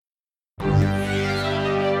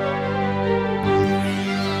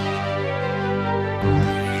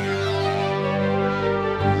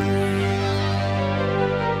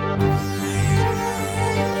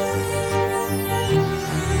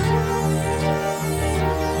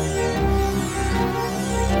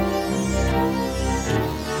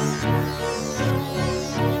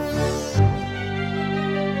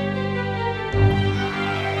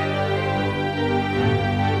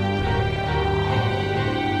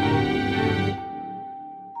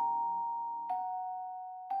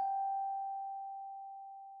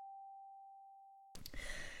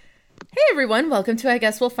everyone, welcome to I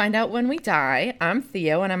Guess We'll Find Out When We Die. I'm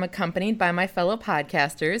Theo, and I'm accompanied by my fellow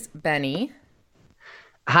podcasters, Benny.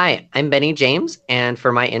 Hi, I'm Benny James, and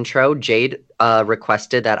for my intro, Jade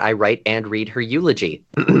requested that I write and read her eulogy.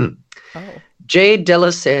 Jade De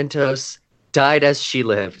Los Santos died as she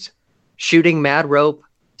lived, shooting mad rope,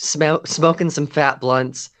 smoking some fat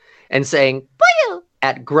blunts, and saying "Boo!"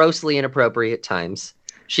 at grossly inappropriate times.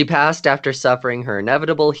 She passed after suffering her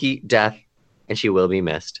inevitable heat death, and she will be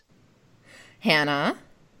missed. Hannah.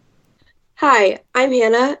 Hi, I'm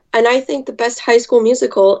Hannah, and I think the best High School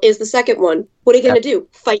Musical is the second one. What are you going to do?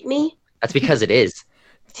 Fight me? That's because it is.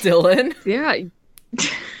 Dylan. Yeah.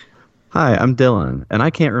 Hi, I'm Dylan, and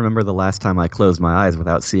I can't remember the last time I closed my eyes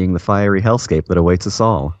without seeing the fiery hellscape that awaits us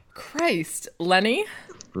all. Christ. Lenny?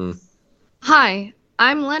 Hi,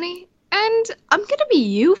 I'm Lenny, and I'm gonna be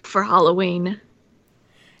you for Halloween.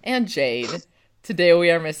 And Jade. Today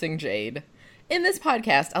we are missing Jade. In this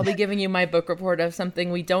podcast, I'll be giving you my book report of something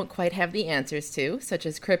we don't quite have the answers to, such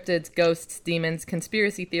as cryptids, ghosts, demons,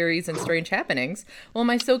 conspiracy theories, and strange happenings, while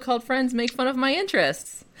my so-called friends make fun of my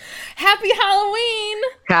interests. Happy Halloween!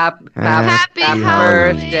 Happy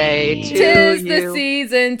Halloween. birthday to Tis you. the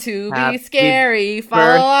season to Happy be scary.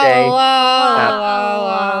 birthday.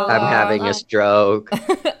 I'm I'm having a stroke.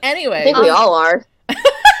 Anyway. I think we all are.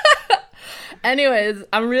 Anyways,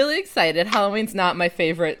 I'm really excited. Halloween's not my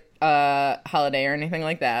favorite holiday or anything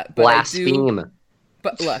like that. But Blaspheme.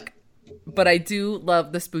 But I do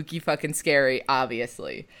love the spooky fucking scary,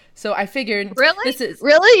 obviously. So I figured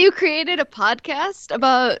Really? You created a podcast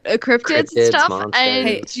about cryptids and stuff? monsters.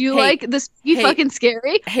 And you like the spooky fucking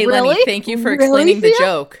scary? Hey, really? Lenny, thank you for explaining the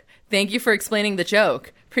joke. Thank you for explaining the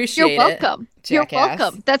joke. Appreciate You're welcome. it. You're Jackass.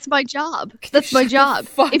 welcome. That's my job. That's my job.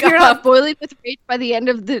 fuck If you're up. not boiling with rage by the end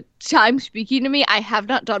of the time speaking to me, I have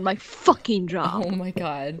not done my fucking job. Oh my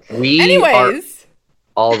god. We Anyways,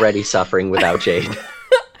 are already suffering without Jade.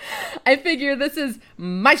 I figure this is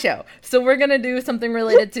my show. So we're going to do something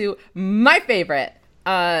related to my favorite.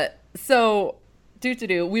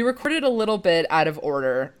 We recorded a little bit out of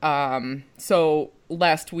order. So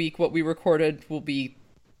last week, what we recorded will be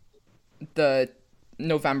the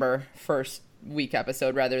November 1st week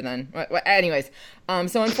episode rather than... Anyways,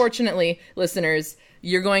 so unfortunately, listeners,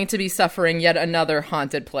 you're going to be suffering yet another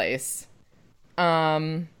haunted place.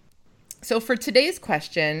 So for today's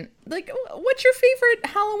question, what's your favorite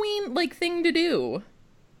Halloween, thing to do?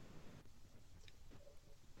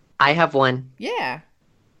 I have one. Yeah.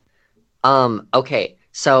 Okay,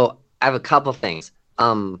 so I have a couple things.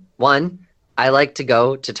 One, I like to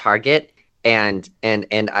go to Target and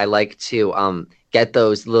I like to get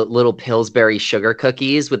those little Pillsbury sugar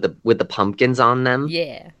cookies with the pumpkins on them.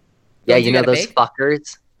 Yeah. Yeah, Those you you know gotta those bake?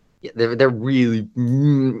 fuckers. Yeah, they're really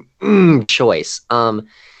choice.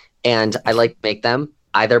 And I like to make them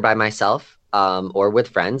either by myself or with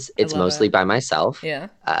friends. It's love mostly it. by myself. Yeah.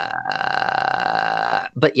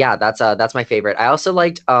 But yeah, that's my favorite. I also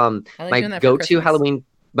liked like my doing that for go-to Christmas. Halloween.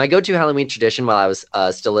 My go-to Halloween tradition while I was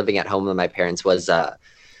still living at home with my parents was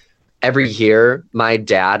every year my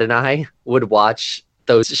dad and I would watch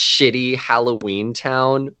those shitty Halloween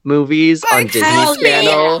Town movies on Disney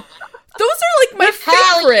Channel. Those are my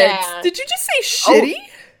Hell favorites. yeah. Did you just say shitty?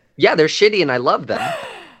 Yeah, they're shitty and I love them.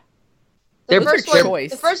 The They're first your one,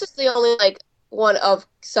 choice. the first is the only one of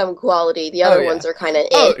some quality. The other yeah. ones are kind of.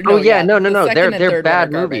 No. The second and They're third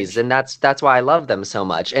bad one are movies, garbage. and that's why I love them so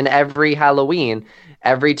much. And every Halloween,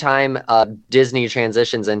 every time Disney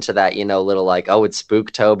transitions into that, little it's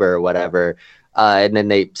Spooktober or whatever, and then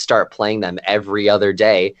they start playing them every other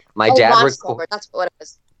day. My dad Watchtober, that's what it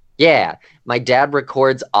was. Yeah, my dad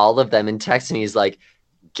records all of them and texts me. He's like,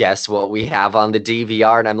 "Guess what we have on the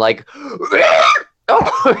DVR?" And I'm like,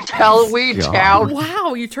 "Oh, it's Halloween God. Town."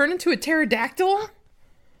 Wow, you turned into a pterodactyl?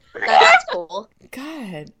 That's cool.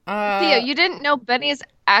 God. Theo, you didn't know Benny is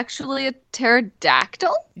actually a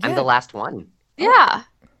pterodactyl? I'm the last one. Yeah.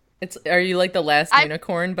 Are you like the last I-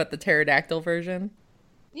 unicorn, but the pterodactyl version?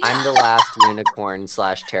 I'm the last unicorn /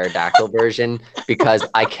 pterodactyl version because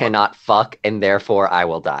I cannot fuck and therefore I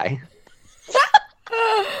will die.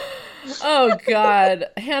 Oh, God.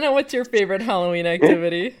 Hannah, what's your favorite Halloween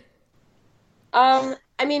activity?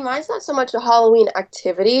 Mine's not so much a Halloween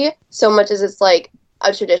activity, so much as it's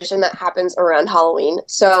a tradition that happens around Halloween.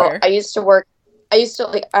 So Fair.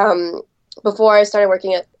 before I started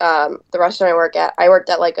working at the restaurant I worked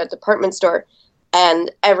at a department store, and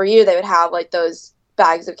every year they would have those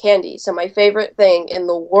bags of candy. So my favorite thing in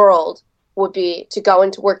the world would be to go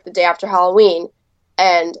into work the day after Halloween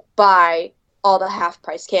and buy all the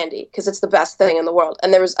half-price candy because it's the best thing in the world.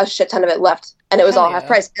 And there was a shit ton of it left, and it was Hell all yeah. half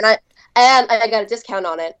price. And I got a discount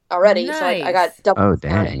on it already, so I got Nice. double. Oh,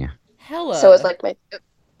 discount. dang. Hella. So it's like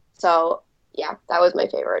so yeah, that was my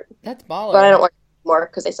favorite. That's baller. But I don't watch more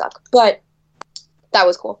because they suck. But that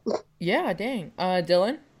was cool. Yeah, dang.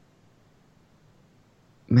 Dylan?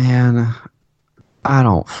 Man, I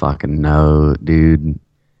don't fucking know, dude.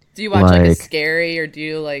 Do you watch like a scary, or do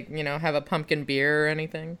you like, have a pumpkin beer or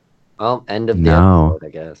anything? Well, end of the No. episode, I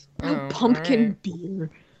guess. Oh, Pumpkin alright. beer.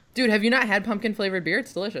 Dude, have you not had pumpkin flavored beer?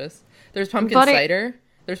 It's delicious. There's pumpkin cider.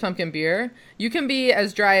 There's pumpkin beer. You can be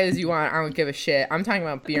as dry as you want. I don't give a shit. I'm talking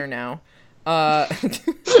about beer now.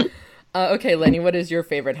 Okay, Lenny, what is your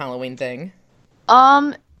favorite Halloween thing?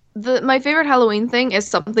 My favorite Halloween thing is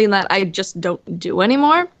something that I just don't do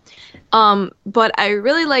anymore. But I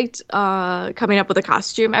really liked coming up with a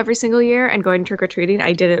costume every single year and going trick-or-treating.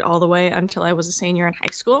 I did it all the way until I was a senior in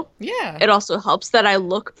high school. Yeah. It also helps that I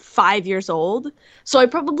look 5 years old. So I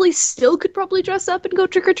probably still could dress up and go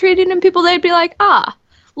trick-or-treating, and people, they'd be like,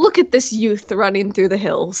 look at this youth running through the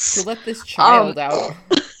hills. So let this child out.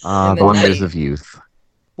 The wonders of youth.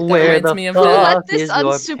 Where reminds the me of fuck that. Let this is your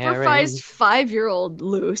unsupervised parents? 5-year-old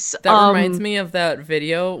loose. That reminds me of that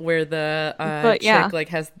video where the But, chick yeah. like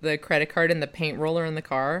has the credit card and the paint roller in the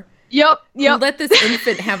car. Yep. Who let this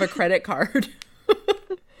infant have a credit card?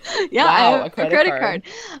 Yeah, Wow, I have a a credit credit card. card.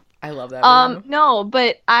 I love that video. No,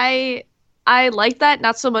 but I like that,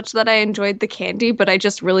 not so much that I enjoyed the candy, but I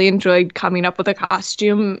just really enjoyed coming up with a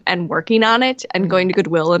costume and working on it and going to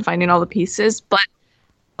Goodwill and finding all the pieces. But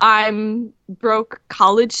I'm broke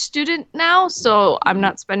college student now, so I'm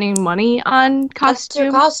not spending money on That's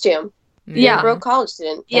your costume. costume. Yeah. You're a broke college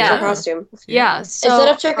student. That's Yeah. your costume. Yeah, so Instead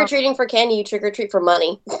of trick-or-treating for candy, you trick-or-treat for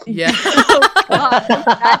money. Yeah.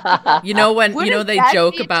 God, You know when wouldn't they that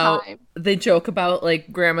joke be a about time?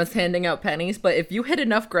 like grandmas handing out pennies, but if you hit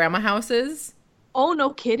enough grandma houses Oh, no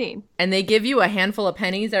kidding. and they give you a handful of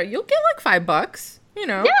pennies, you'll get like $5.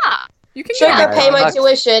 Yeah, You can Sure, get you're paying my Bucks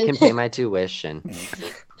tuition. Can pay my tuition.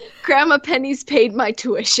 Grandma Penny's paid my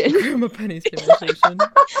tuition. grandma pennies demonstration.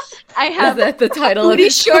 I Is have that the title of booty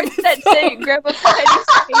this shorts that episode? say Grandma Penny's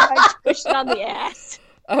paid my tuition on the ass.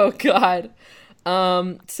 Oh God.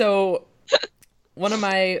 So one of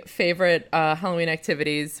my favorite Halloween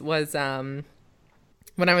activities was when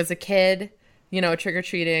I was a kid,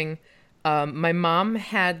 trick-or-treating. My mom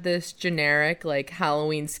had this generic like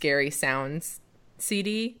Halloween scary sounds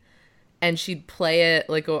CD, and she'd play it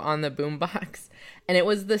like on the boombox, and it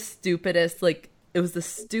was the stupidest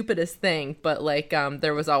thing, but like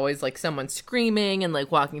there was always like someone screaming and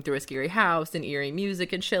like walking through a scary house and eerie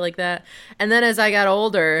music and shit like that. And then as I got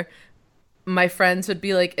older, my friends would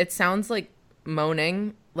be like, it sounds like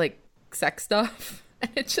moaning, like sex stuff.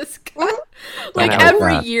 And it just got, like I know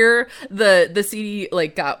every that. year the CD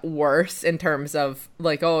like got worse in terms of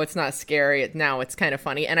like, oh, it's not scary, now it's kind of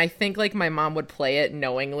funny. And I think like my mom would play it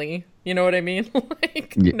knowingly, you know what I mean?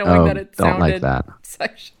 Like knowing that it don't like sounded that.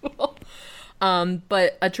 sexual.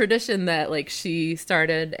 But a tradition that like she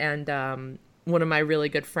started, and one of my really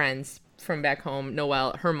good friends from back home,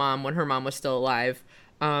 Noelle, when her mom was still alive,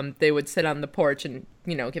 they would sit on the porch and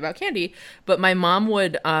give out candy. But my mom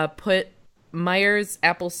would put Myers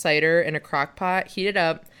apple cider in a crock pot, heat it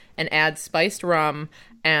up, and add spiced rum,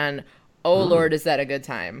 and oh Lord, is that a good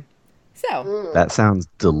time. So That sounds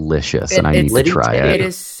delicious, It- and I need to it's- try it it it.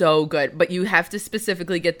 is so good, but you have to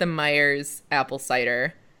specifically get the Myers apple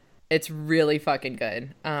cider. It's really fucking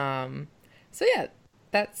good. So yeah,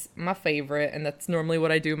 that's my favorite, and that's normally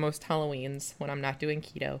what I do most Halloweens when I'm not doing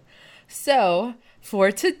keto. So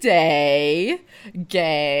for today,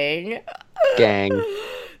 gang, Gang.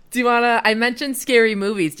 do you wanna? I mentioned scary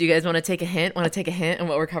movies. Do you guys want to take a hint? Want to take a hint on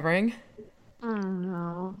what we're covering?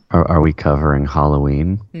 No. Are we covering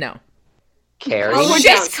Halloween? No. Carrie. Halloween We're Town.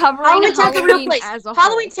 just covering Halloween Town's a real Halloween place. as a whole.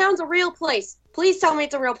 Halloween Town's a real place. Please tell me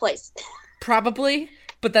it's a real place. Probably,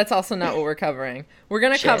 but that's also not what we're covering. We're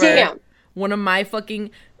gonna Shit. cover Damn. one of my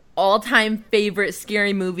fucking all-time favorite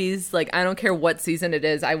scary movies. Like, I don't care what season it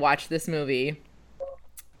is, I watch this movie.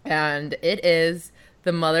 And it is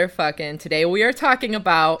the motherfucking, today we are talking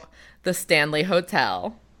about the Stanley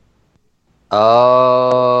Hotel.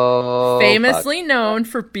 Oh. Famously known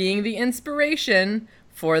for being the inspiration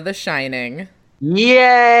for The Shining. fuck.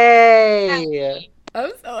 Yay!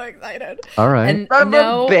 I'm so excited. All right. And Son of a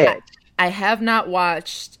no, bitch. I have not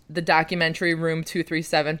watched the documentary Room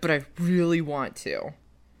 237, but I really want to.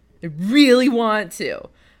 I really want to.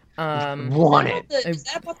 Want it. Is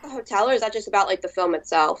that about the hotel, or is that just about like the film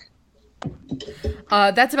itself?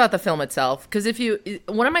 That's about the film itself. Because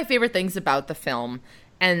one of my favorite things about the film,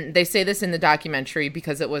 and they say this in the documentary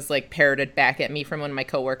because it was like parroted back at me from one of my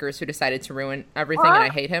coworkers who decided to ruin everything, and I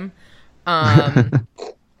hate him.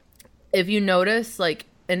 If you notice, like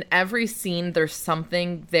in every scene there's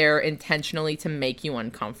something there intentionally to make you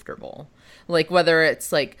uncomfortable. Like whether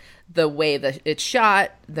it's like the way that it's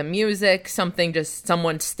shot, the music, something, just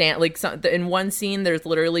someone in one scene there's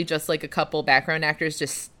literally just like a couple background actors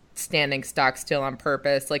just standing stock still on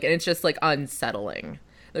purpose, like, and it's just like unsettling.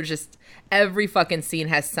 There's just every fucking scene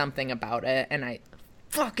has something about it, and I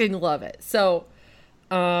fucking love it. So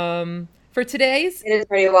for today's... It is a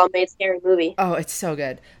pretty well-made scary movie. Oh, it's so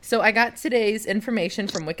good. So I got today's information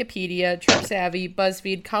from Wikipedia, TripSavvy,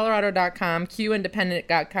 BuzzFeed, Colorado.com,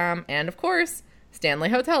 QIndependent.com, and, of course,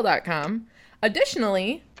 StanleyHotel.com.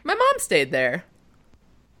 Additionally, my mom stayed there.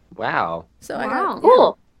 Wow. So I got...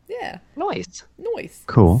 Cool. Yeah. Nice.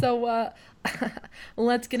 Cool. So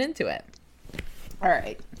let's get into it. All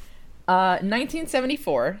right.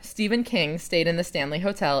 1974, Stephen King stayed in the Stanley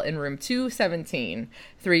Hotel in room 217.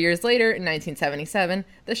 3 years later, in 1977,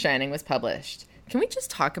 The Shining was published. Can we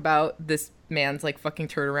just talk about this man's, like, fucking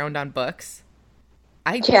turnaround on books?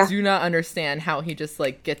 I do not understand how he just,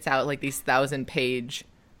 like, gets out, like, these 1,000-page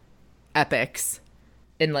epics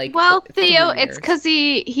in, like, Well, 3 Theo, years. it's because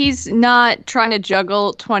he's not trying to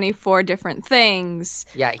juggle 24 different things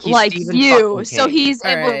Yeah, he's like Stephen you. fucking So King. he's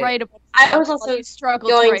able Alright. to write a book. I was also going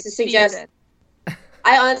to suggest...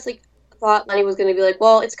 I honestly thought Lenny was going to be like,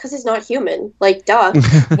 well, it's because he's not human. Like, duh.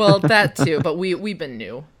 Well, that too, but we've been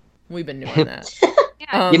new. We've been new on that.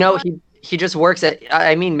 Yeah. You know, he just works at...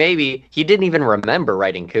 I mean, maybe he didn't even remember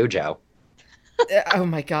writing Cujo. Oh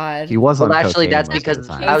my god. He was Well, on actually, cocaine that's most of because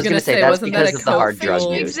the time. I was going to say that's wasn't that because a of the hard coke drug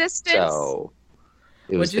fuel use. existence? So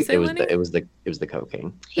it was What'd you say, Lenny? it was the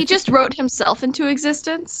cocaine. He just wrote himself into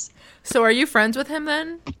existence. So are you friends with him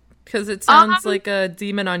then? Because it sounds like a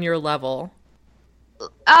demon on your level.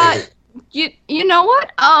 You know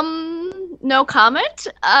what? No comment.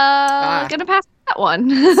 Gonna pass that one.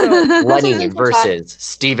 Lenny since we're versus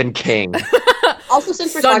Stephen King. Also,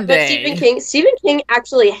 since we're talking about Sunday. Stephen King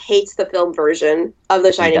actually hates the film version of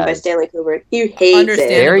The Shining by does. Stanley Kubrick. He hates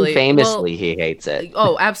Understand. it. Very Well, famously, he hates it.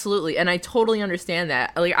 Oh, absolutely. And I totally understand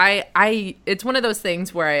that. Like, I it's one of those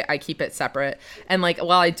things where I keep it separate. And, like,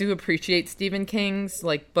 while I do appreciate Stephen King's,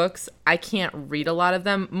 like, books, I can't read a lot of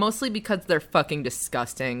them, mostly because they're fucking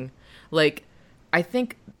disgusting. Like, I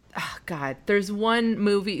think, oh, God, there was one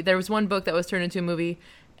book that was turned into a movie,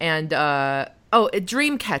 and,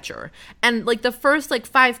 Dreamcatcher. And, like, the first, like,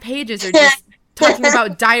 5 pages are just talking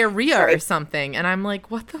about diarrhea or something. And I'm like,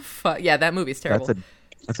 what the fuck? Yeah, that movie's terrible.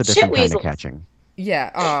 That's a different kind of weasels. catching.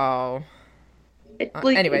 Yeah. Oh.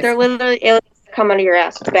 Like, anyways. they're literally aliens that come out of your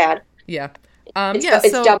ass. It's bad. Yeah.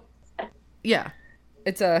 It's dumb. Yeah.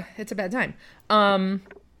 It's a bad time.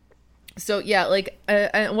 So yeah, like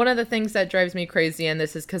one of the things that drives me crazy, and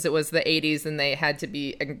this is because it was the 80s and they had to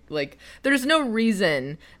be like, there's no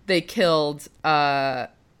reason they killed the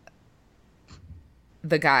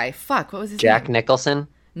guy. Fuck, what was his Jack name? Nicholson.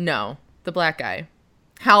 No, the black guy.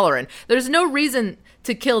 Halloran. There's no reason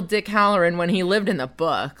to kill Dick Halloran when he lived in the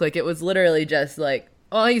book. Like, it was literally just like,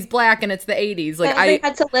 oh, he's black and it's the 80s. Like, They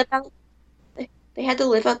had to live out. They had to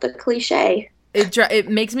live out the cliche. It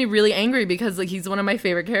makes me really angry because, like, he's one of my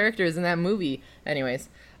favorite characters in that movie. Anyways,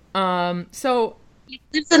 so He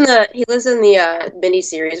lives in the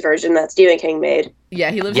miniseries version that Stephen King made. yeah,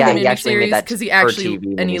 he lives Yeah, in the he actually made miniseries that because he for actually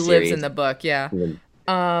TV and he lives miniseries. in the book. Yeah, In the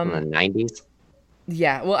 90s.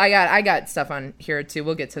 yeah. Well, I got stuff on here too.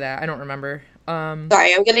 We'll get to that. I don't remember.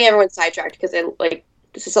 Sorry, I'm getting everyone sidetracked because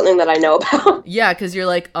this is something that I know about. Yeah, because you're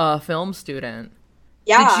like a film student.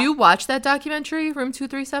 Yeah. Did you watch that documentary, Room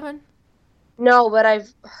 237? No, but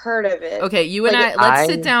I've heard of it. Okay, you and Like, let's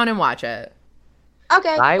sit down and watch it.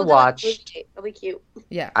 Okay. I we'll do it. watched- It'll be cute.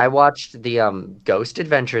 Yeah. I watched the Ghost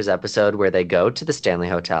Adventures episode where they go to the Stanley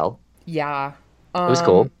Hotel. Yeah. It was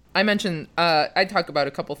cool. I mentioned I talk about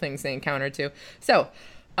a couple things they encountered too. So,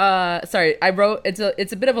 sorry, I wrote it's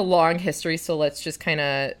a bit of a long history, so let's just kind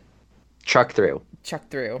of Truck through. chuck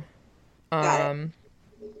through. Got it.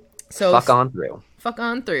 So Fuck on through. Fuck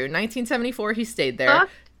on through. 1974 he stayed there. Fuck.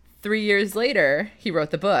 3 years later, he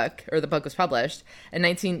wrote the book, or the book was published. In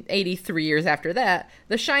 1980, 3 years after that,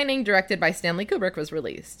 The Shining, directed by Stanley Kubrick, was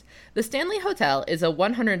released. The Stanley Hotel is a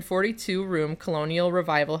 142-room colonial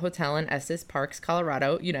revival hotel in Estes Parks,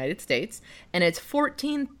 Colorado, United States, and it's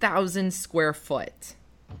 14,000 square foot.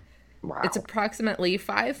 Wow. It's approximately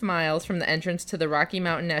 5 miles from the entrance to the Rocky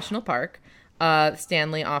Mountain National Park.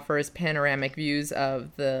 Stanley offers panoramic views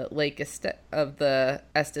of the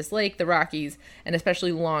Estes Lake, the Rockies, and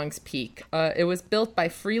especially Long's Peak. It was built by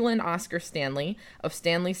Freeland Oscar Stanley of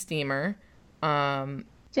Stanley Steamer.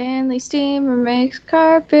 Stanley Steamer makes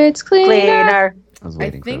carpets cleaner. I was I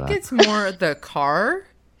waiting for think that. it's more the car.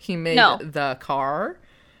 He made No. the car.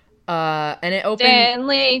 And it opened.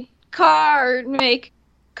 Stanley Car make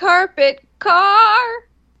carpet car.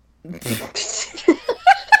 You can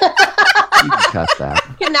cut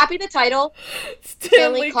that. Can that be the title?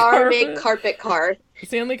 Stanley Car make carpet car.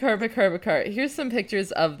 Stanley Carpet Car. Here's some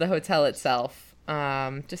pictures of the hotel itself.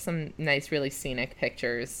 Just some nice, really scenic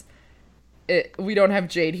pictures. We don't have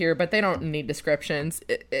Jade here, but they don't need descriptions.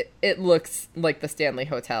 It looks like the Stanley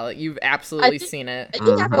Hotel. You've absolutely seen it. I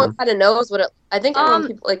think everyone kind of knows what it. I think everyone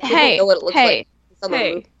people know what it looks like.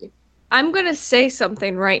 Hey, I'm gonna say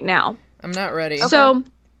something right now. I'm not ready. Okay. So,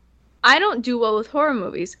 I don't do well with horror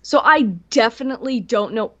movies, so I definitely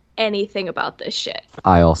don't know anything about this shit.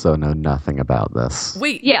 I also know nothing about this.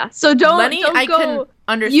 Wait. Yeah, so don't I go. Can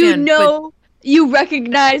understand. You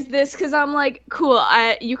recognize this because I'm like, cool.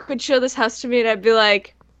 You could show this house to me, and I'd be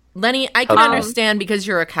like, Lenny, I can understand because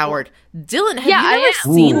you're a coward. Dylan, have you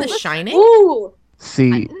ever seen The Shining? Ooh.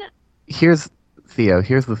 See, here's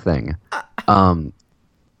the thing.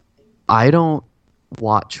 I don't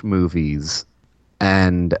watch movies,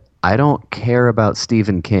 and I don't care about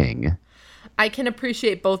Stephen King. I can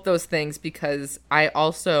appreciate both those things because I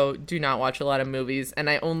also do not watch a lot of movies, and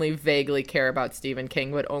I only vaguely care about Stephen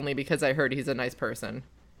King, but only because I heard he's a nice person.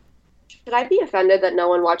 Should I be offended that no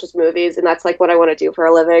one watches movies and that's like what I want to do for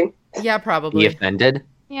a living? Yeah, probably. Be offended?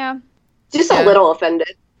 Yeah. Just a little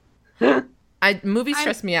offended. Movies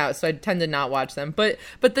stress me out, so I tend to not watch them. But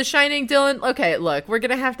The Shining, Dylan, okay, look, we're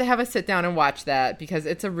going to have a sit down and watch that because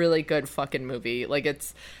it's a really good fucking movie. Like,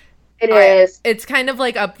 It is. It's kind of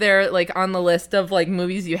like up there, like on the list of like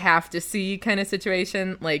movies you have to see kind of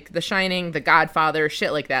situation, like The Shining, The Godfather,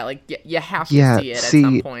 shit like that. Like you have to see it at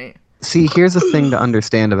some point. See, here's the thing to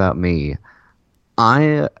understand about me.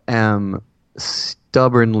 I am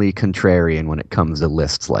stubbornly contrarian when it comes to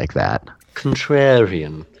lists like that.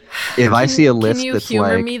 Contrarian. If I see a list can you that's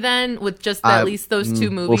humor like, me then with just at least those two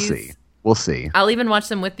movies? We'll see. I'll even watch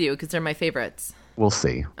them with you because they're my favorites. We'll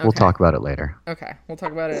see. We'll talk about it later. Okay, we'll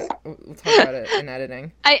talk about it. We'll talk about it in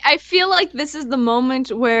editing. I feel like this is the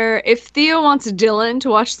moment where if Theo wants Dylan to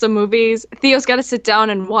watch some movies, Theo's got to sit down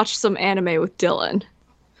and watch some anime with Dylan.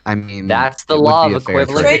 I mean, that's the law of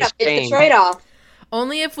equivalent exchange. It's the trade-off.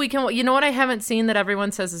 Only if we can. You know what I haven't seen that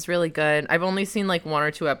everyone says is really good? I've only seen like 1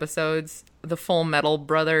 or 2 episodes. The Full Metal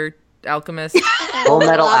Brother Alchemist. Full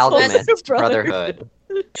Metal Alchemist Brotherhood.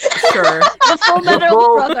 Sure. The Full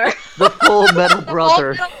Metal Brother. The Full Metal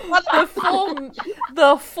Brother.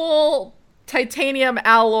 The full titanium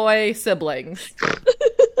alloy siblings. The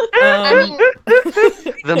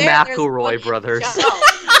McElroy brothers.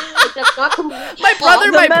 My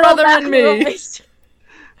brother, and me.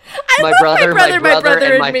 My brother,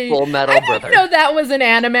 and my Full Metal Brother. I didn't know that was an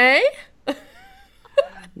anime.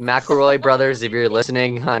 McElroy brothers, if you're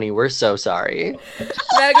listening, honey, we're so sorry.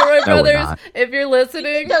 McElroy brothers, if you're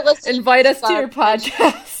listening, invite us to your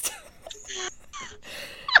podcast.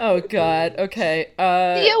 Oh God. Okay.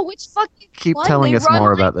 Theo, which fucking keep telling us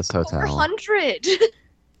more about this hotel. 400.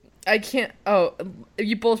 I can't. Oh,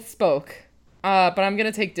 you both spoke. But I'm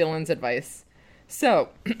gonna take Dylan's advice. So,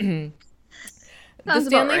 the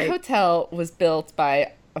Stanley Hotel was built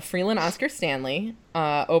by Freeland Oscar Stanley,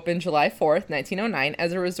 opened July 4th, 1909,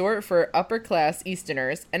 as a resort for upper-class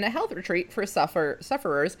Easterners and a health retreat for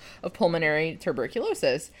sufferers of pulmonary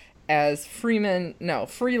tuberculosis, as Freeland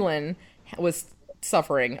was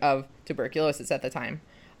suffering of tuberculosis at the time.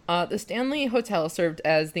 The Stanley Hotel served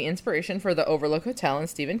as the inspiration for the Overlook Hotel and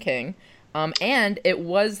Stephen King, and it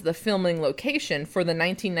was the filming location for the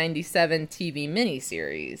 1997 TV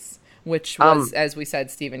miniseries, which was, as we said,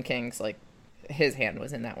 Stephen King's, like, his hand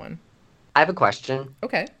was in that one. I have a question.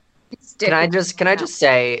 Okay. Can I just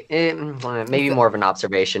say, maybe more of an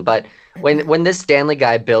observation, but when this Stanley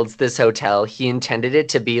guy builds this hotel, he intended it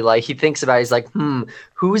to be like, he thinks about it, he's like,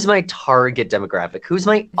 who's my target demographic? Who's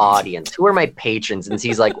my audience? Who are my patrons? And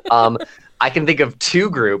he's like, I can think of 2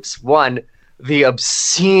 groups. 1, the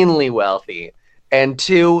obscenely wealthy, and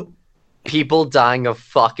 2, people dying of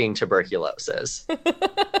fucking tuberculosis.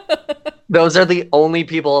 Those are the only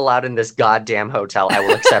people allowed in this goddamn hotel. I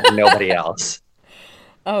will accept nobody else.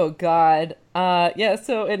 Oh, God. Yeah,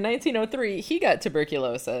 so in 1903, he got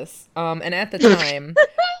tuberculosis. And at the time,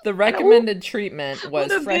 the recommended treatment was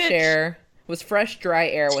fresh, dry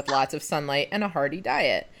air with lots of sunlight and a hearty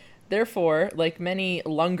diet. Therefore, like many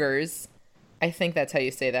lungers, I think that's how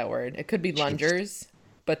you say that word. It could be lungers,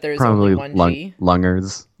 but there's probably only one G.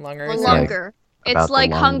 Lungers. Lunger. It's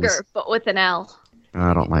like hunger, but with an L.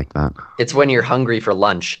 I don't like that. It's when you're hungry for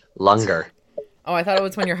lunch. Lunger. Oh, I thought it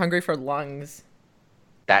was when you're hungry for lungs.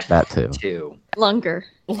 That too. Lunger.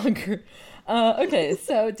 Okay,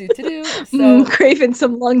 so So craving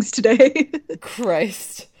some lungs today.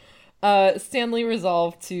 Christ. Stanley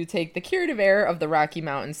resolved to take the curative air of the Rocky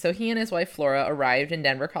Mountains, so he and his wife Flora arrived in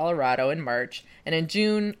Denver, Colorado in March, and in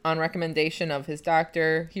June, on recommendation of his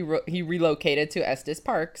doctor, he relocated to Estes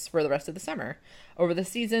Parks for the rest of the summer. Over the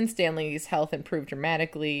season, Stanley's health improved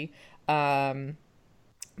dramatically. By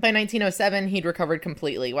 1907, he'd recovered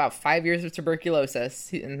completely. Wow, 5 years of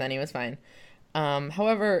tuberculosis, and then he was fine.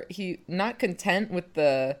 However, not content with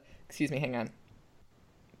the... Excuse me, hang on.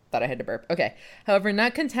 Thought I had to burp. Okay. However,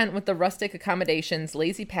 not content with the rustic accommodations,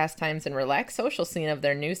 lazy pastimes, and relaxed social scene of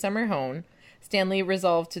their new summer home, Stanley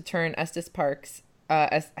resolved to turn Estes Parks,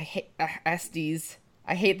 Estes,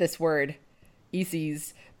 I hate this word,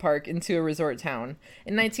 Estes Park, into a resort town.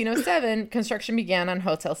 In 1907, construction began on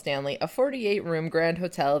Hotel Stanley, a 48-room grand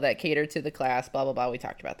hotel that catered to the class, blah, blah, blah. We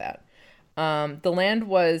talked about that.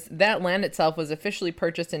 That land itself was officially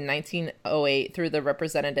purchased in 1908 through the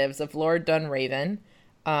representatives of Lord Dunraven,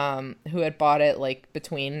 who had bought it like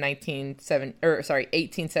between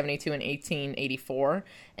 1872 and 1884,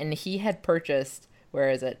 and he had purchased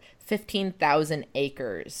 15,000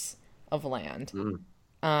 acres of land.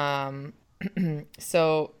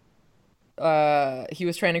 So he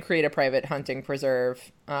was trying to create a private hunting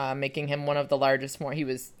preserve, making him one of the largest. He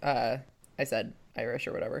was I said Irish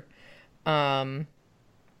or whatever.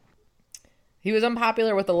 He was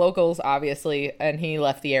unpopular with the locals, obviously, and he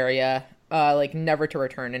left the area. Never to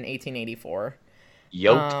return in 1884.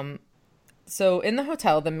 So in the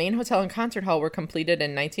hotel, the main hotel and concert hall were completed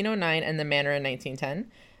in 1909 and the manor in 1910.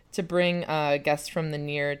 To bring guests from the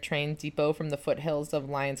near train depot from the foothills of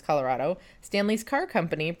Lyons, Colorado, Stanley's car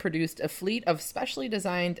company produced a fleet of specially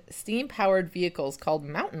designed steam-powered vehicles called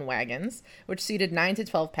mountain wagons, which seated 9 to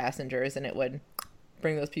 12 passengers, and it would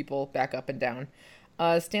bring those people back up and down.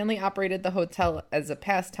 Stanley operated the hotel as a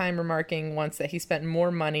pastime, remarking once that he spent more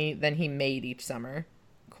money than he made each summer.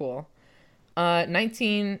 Cool. In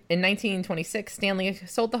 1926, Stanley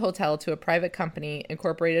sold the hotel to a private company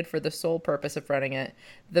incorporated for the sole purpose of running it.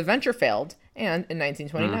 The venture failed, and in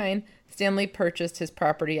 1929, Stanley purchased his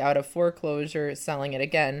property out of foreclosure, selling it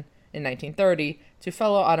again in 1930 to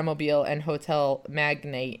fellow automobile and hotel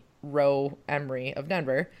magnate Roe Emery of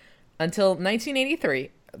Denver. Until 1983,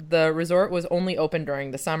 the resort was only open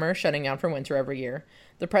during the summer, shutting down for winter every year.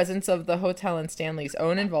 The presence of the hotel and Stanley's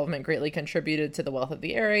own involvement greatly contributed to the wealth of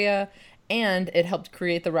the area, and it helped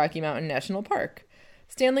create the Rocky Mountain National Park.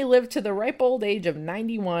 Stanley lived to the ripe old age of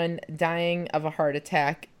 91, dying of a heart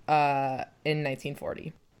attack in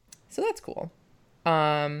 1940. So that's cool.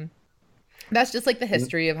 That's just like the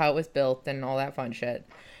history of how it was built and all that fun shit.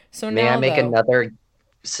 So May now, I make another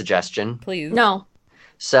suggestion? Please. No.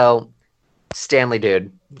 So, Stanley,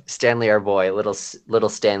 dude. Stanley, our boy. Little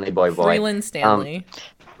Stanley boy. Freeland Stanley.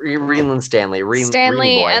 Reland Stanley.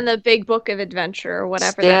 Stanley boy. and the Big Book of Adventure, or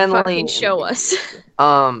whatever that fucking show was.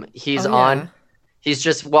 He's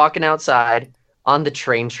just walking outside on the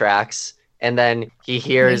train tracks, and then he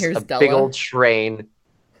hears a Della. big old train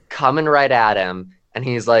coming right at him, and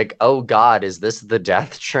he's like, oh God, is this the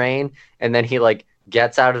death train? And then he like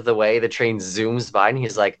gets out of the way, the train zooms by, and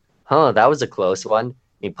he's like, huh, that was a close one.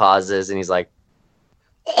 He pauses, and he's like,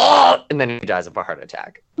 oh! And then he dies of a heart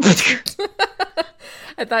attack.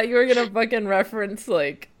 I thought you were gonna fucking reference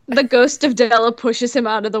like the ghost of Della pushes him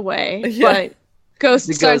out of the way, but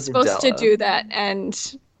ghosts aren't supposed to do that,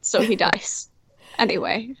 and so he dies.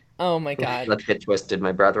 Anyway. Oh my God. Let's get twisted,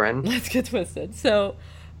 my brethren. Let's get twisted. So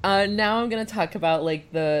now I'm gonna talk about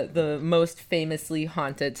like the most famously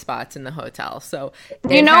haunted spots in the hotel. So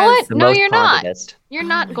you know what? No, you're not. hauntedest. You're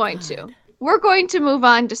not going to. We're going to move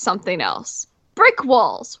on to something else. Brick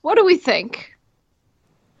walls. What do we think?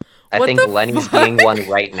 I What think the Lenny's fuck? being one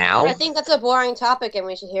right now. I think that's a boring topic, and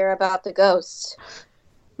we should hear about the ghosts.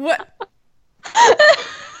 What?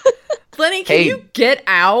 Lenny, can you get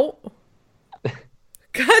out?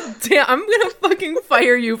 God damn, I'm gonna fucking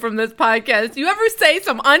fire you from this podcast. You ever say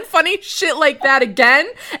some unfunny shit like that again,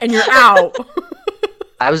 and you're out.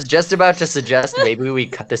 I was just about to suggest maybe we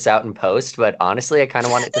cut this out in post, but honestly, I kind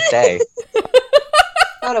of want it to stay.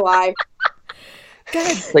 So do I.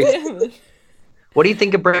 God Like- damn it. What do you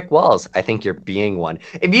think of brick walls? I think you're being one.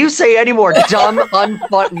 If you say any more dumb,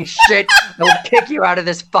 unfunny shit, I will kick you out of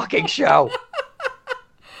this fucking show.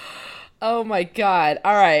 Oh my God.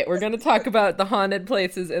 All right, we're gonna talk about the haunted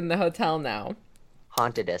places in the hotel now.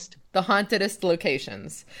 Hauntedest. The hauntedest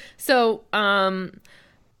locations. So,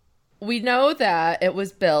 we know that it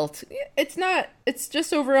was built. It's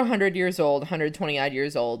just over 100 years old, 120 odd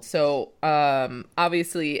years old. So,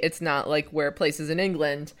 obviously, it's not like where places in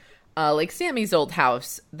England, like Sammy's old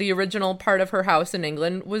house. The original part of her house in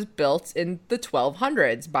England was built in the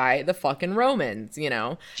 1200s by the fucking Romans, you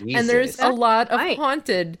know? Jesus. And there's a lot of Right.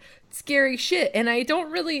 haunted scary shit, and I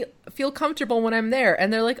don't really feel comfortable when I'm there.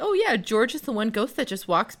 And they're like, oh yeah, George is the one ghost that just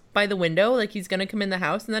walks by the window like he's gonna come in the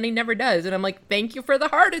house, and then he never does. And I'm like, thank you for the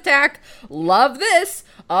heart attack. Love this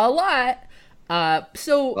a lot.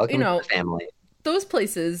 So Welcome you know, to the family. those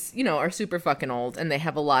places, you know, are super fucking old, and they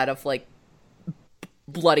have a lot of like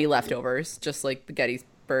bloody leftovers, just like the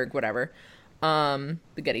Gettysburg, whatever, the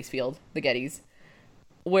Gettysfield, the Gettys.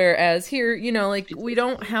 Whereas here, you know, like we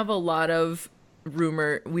don't have a lot of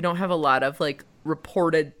like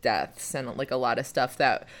reported deaths and like a lot of stuff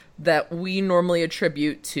that we normally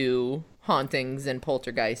attribute to hauntings and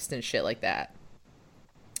poltergeist and shit like that.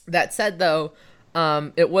 That said, though,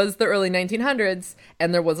 it was the early 1900s,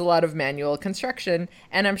 and there was a lot of manual construction,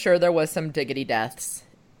 and I'm sure there was some diggity deaths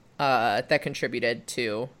that contributed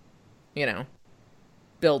to, you know,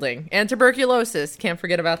 building. And tuberculosis, can't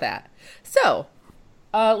forget about that. So,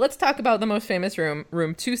 let's talk about the most famous room,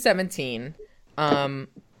 room 217.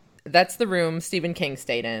 That's the room Stephen King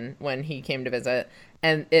stayed in when he came to visit,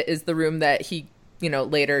 and it is the room that he, you know,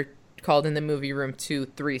 later called in the movie room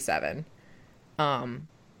 237.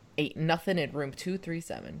 Ain't nothing in room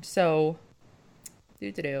 237. So,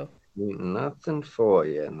 Ain't nothing for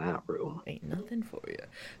you in that room. Ain't nothing for you.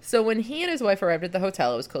 So when he and his wife arrived at the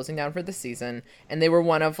hotel, it was closing down for the season, and they were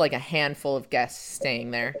one of like a handful of guests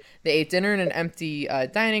staying there. They ate dinner in an empty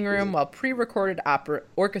dining room while pre-recorded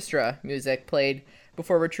orchestra music played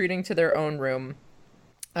before retreating to their own room.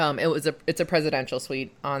 It's a presidential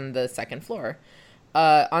suite on the second floor.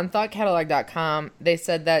 On thoughtcatalog.com, they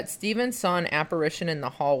said that Stephen saw an apparition in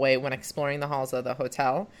the hallway when exploring the halls of the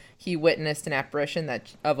hotel. He witnessed an apparition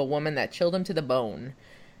of a woman that chilled him to the bone.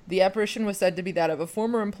 The apparition was said to be that of a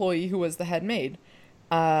former employee who was the head maid.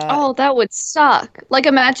 Oh, that would suck. Like,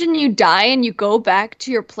 imagine you die and you go back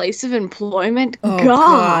to your place of employment. Oh,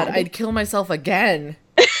 God. I'd kill myself again.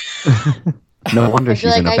 No wonder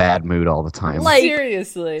she's in a bad mood all the time. Like,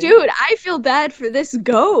 seriously. Dude, I feel bad for this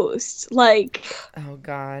ghost. Like, oh,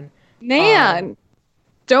 God. Man,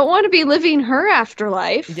 don't want to be living her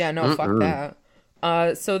afterlife. Yeah, no, fuck that.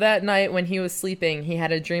 So that night when he was sleeping, he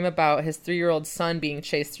had a dream about his 3-year-old son being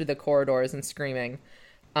chased through the corridors and screaming.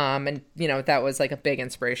 And, you know, that was like a big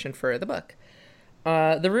inspiration for the book.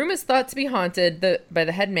 The room is thought to be haunted by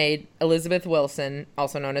the head maid, Elizabeth Wilson,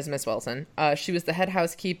 also known as Miss Wilson. She was the head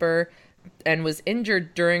housekeeper and was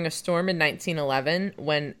injured during a storm in 1911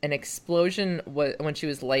 when an explosion when she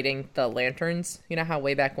was lighting the lanterns. You know how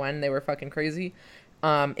way back when they were fucking crazy?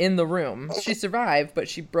 In the room. She survived, but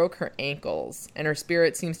she broke her ankles, and her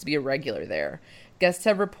spirit seems to be irregular there. Guests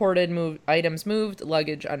have reported items moved,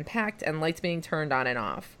 luggage unpacked, and lights being turned on and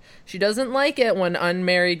off. She doesn't like it when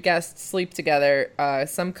unmarried guests sleep together.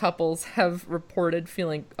 Some couples have reported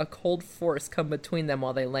feeling a cold force come between them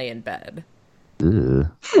while they lay in bed. Ugh.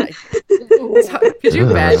 Could you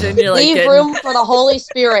imagine? You're like, leave room for the Holy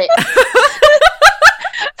Spirit.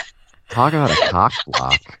 Talk about a cock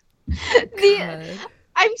block.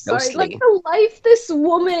 I'm sorry, like the life this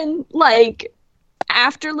woman like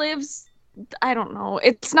afterlives. I don't know.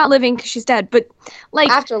 It's not living because she's dead, but like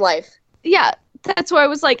afterlife. Yeah, that's why I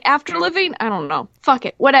was like after living. I don't know. Fuck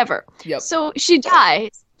it, whatever. Yep. So she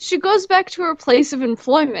dies. She goes back to her place of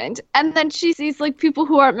employment, and then she sees like people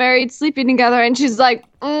who aren't married sleeping together, and she's like,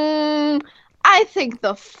 I think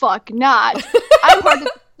the fuck not. I'm part of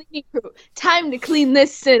the cleaning crew. Time to clean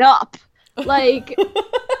this shit up. Like,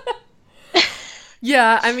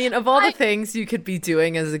 yeah, I mean, of all the things you could be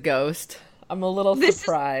doing as a ghost, I'm a little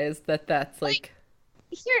surprised that that's like...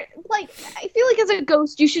 Here, like, I feel like as a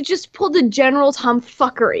ghost, you should just pull the general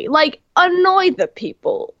tomfuckery. Like, annoy the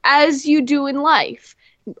people, as you do in life.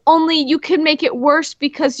 Only you can make it worse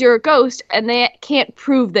because you're a ghost, and they can't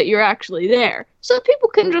prove that you're actually there. So people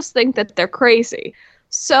can just think that they're crazy.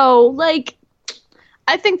 So, like...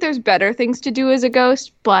 I think there's better things to do as a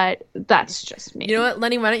ghost, but that's just me. You know what,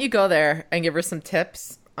 Lenny, why don't you go there and give her some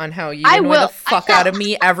tips on how you annoy the fuck out of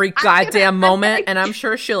me every goddamn moment, and I'm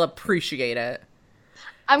sure she'll appreciate it.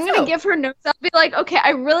 I'm going to give her notes. I'll be like, okay, I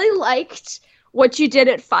really liked what you did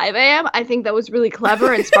at 5 a.m. I think that was really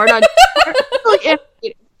clever and smart on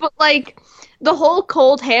but like the whole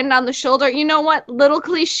cold hand on the shoulder, you know what? Little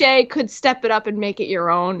cliche could step it up and make it your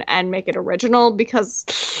own and make it original because...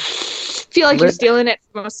 feel like you're stealing it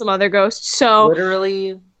from some other ghosts. So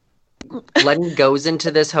literally, Lenny goes into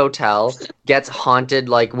this hotel, gets haunted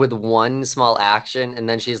like with one small action, and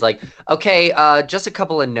then she's like, "Okay, just a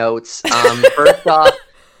couple of notes. First off,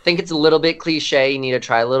 I think it's a little bit cliche. You need to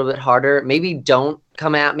try a little bit harder. Maybe don't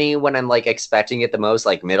come at me when I'm like expecting it the most,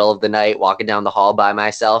 like middle of the night, walking down the hall by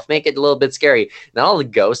myself. Make it a little bit scary." Then all the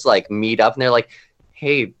ghosts like meet up, and they're like,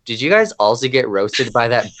 "Hey, did you guys also get roasted by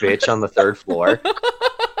that bitch on the third floor?"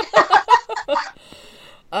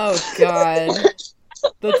 Oh God,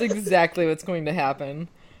 that's exactly what's going to happen.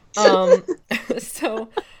 So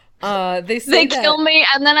they say They that kill me,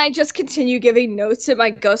 and then I just continue giving notes in my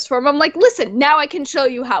ghost form. I'm like, listen, now I can show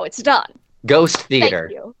you how it's done. Ghost Thank theater.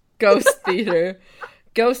 you. Ghost theater,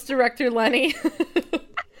 ghost director Lenny.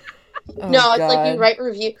 Oh, No, it's like God. you write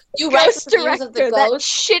reviews Ghost of the director, that ghost.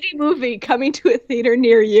 shitty movie coming to a theater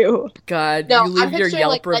near you. God, No, you leave I'm your picturing,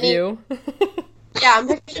 Yelp like, Lenny- review. Yeah, I'm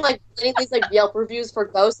picturing like any of these like Yelp reviews for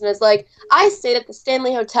ghosts, and it's like, I stayed at the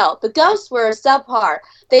Stanley Hotel. The ghosts were subpar.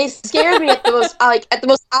 They scared me at the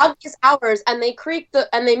most obvious hours, and they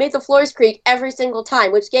made the floors creak every single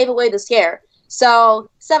time, which gave away the scare. So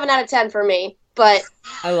 7 out of 10 for me. But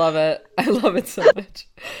I love it. I love it so much.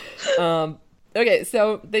 Okay,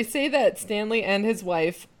 so they say that Stanley and his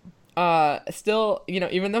wife still,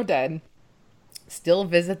 even though dead, still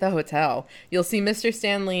visit the hotel. You'll see Mr.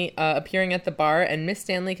 Stanley appearing at the bar, and Miss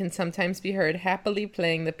Stanley can sometimes be heard happily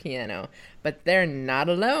playing the piano. But they're not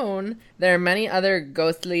alone. There are many other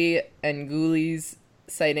ghostly and ghoulies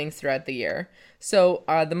sightings throughout the year. So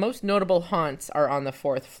the most notable haunts are on the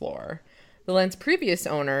 4th floor. The land's previous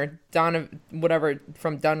owner, from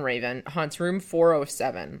Dunraven, haunts room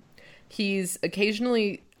 407. He's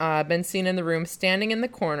occasionally been seen in the room standing in the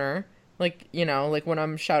corner, like when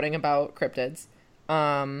I'm shouting about cryptids.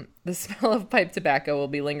 The smell of pipe tobacco will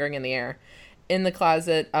be lingering in the air. In the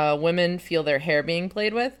closet, women feel their hair being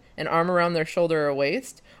played with, an arm around their shoulder or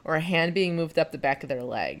waist, or a hand being moved up the back of their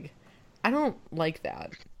leg. I don't like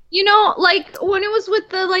that. Like when it was with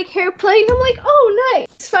the hair playing, I'm like, oh,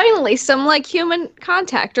 nice, finally some human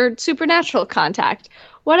contact or supernatural contact,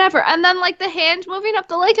 whatever. And then the hand moving up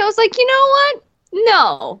the leg, I was like, you know what?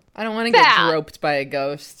 No, I don't want to get groped by a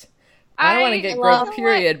ghost. I don't want to get groped,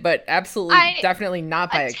 period, but absolutely, definitely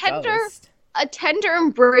not by a ghost. A tender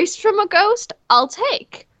embrace from a ghost, I'll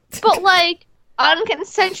take. But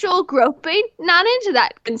unconsensual groping, not into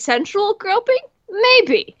that. Consensual groping,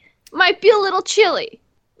 maybe. Might be a little chilly.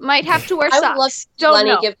 Might have to wear socks. I would love to see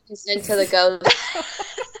Lenny give consent to the ghost.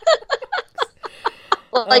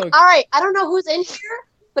 All right, I don't know who's in here,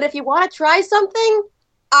 but if you want to try something,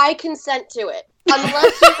 I consent to it.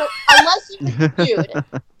 Unless you're a dude.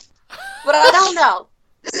 But I don't know.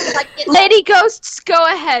 Lady ghosts, go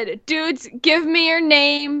ahead. Dudes, give me your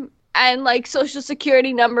name and social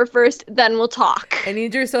security number first, then we'll talk. I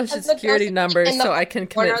need your social security number so I can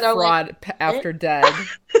commit fraud after dead.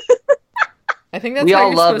 I think that's we how all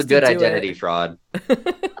you're love a supposed good to do identity it. fraud.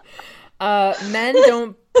 Men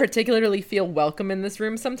don't particularly feel welcome in this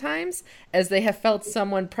room sometimes, as they have felt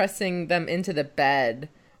someone pressing them into the bed,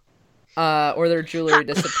 or their jewelry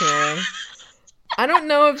disappearing. I don't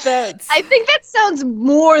know if that's... I think that sounds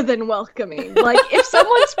more than welcoming. If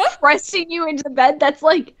someone's pressing you into the bed, that's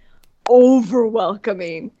over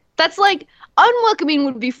welcoming. That's unwelcoming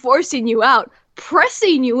would be forcing you out.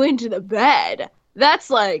 Pressing you into the bed, that's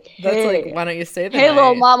hey, why don't you say that? Hey,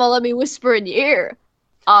 little mama, let me whisper in your ear.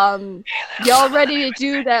 Y'all ready to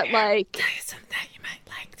do that? Tell you something that you might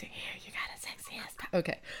like to hear. You got a sexy ass.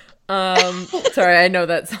 Okay. Sorry, I know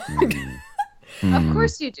that song. Of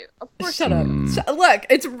course you do. Of course. Shut up. Look,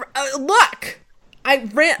 it's look. I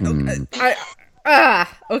ran.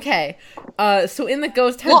 Okay. So in the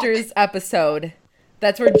Ghost Hunters episode,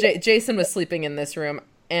 that's where Jason was sleeping in this room,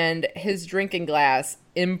 and his drinking glass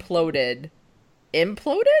imploded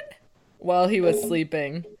while he was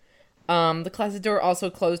sleeping. The closet door also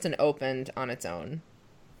closed and opened on its own.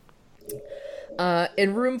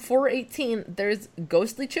 In room 418, there's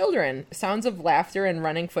ghostly children. Sounds of laughter and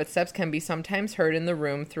running footsteps can be sometimes heard in the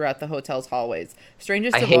room throughout the hotel's hallways.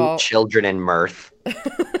 I hate children and mirth.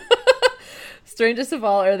 Strangest of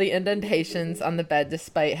all are the indentations on the bed,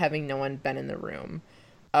 despite having no one been in the room.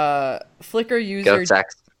 Flickr user... Ghost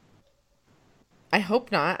sex. I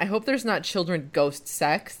hope not. I hope there's not children ghost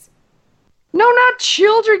sex. No, not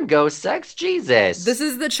children ghost sex. Jesus. This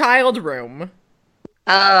is the child room.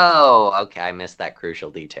 Oh, okay. I missed that crucial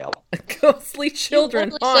detail. Ghostly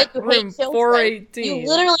children haunt room 418. You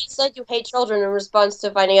literally said you hate children in response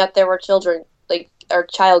to finding out there were children, or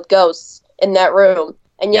child ghosts in that room.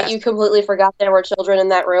 And yet you completely forgot there were children in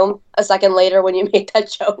that room a second later when you made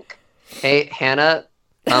that joke. Hey, Hannah,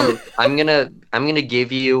 I'm gonna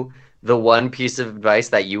give you the one piece of advice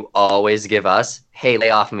that you always give us. Hey, lay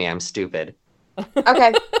off me, I'm stupid.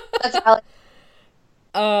 Okay, that's valid.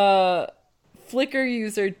 Flickr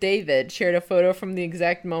user David shared a photo from the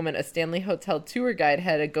exact moment a Stanley Hotel tour guide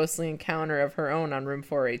had a ghostly encounter of her own on room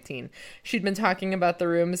 418. She'd been talking about the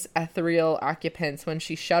room's ethereal occupants when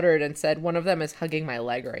she shuddered and said, "One of them is hugging my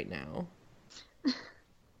leg right now."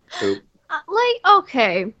 Oop.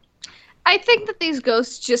 Okay. I think that these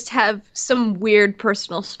ghosts just have some weird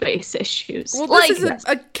personal space issues. Well, like, this is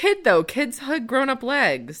a kid, though. Kids hug grown-up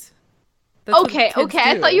legs. That's what okay. kids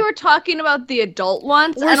I do. thought you were talking about the adult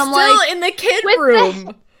ones, We're and I'm still like, in the kid with the-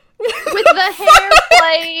 room. with the hair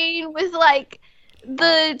playing, with like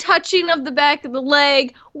the touching of the back of the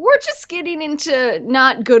leg, we're just getting into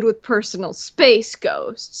not good with personal space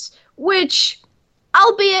ghosts, which,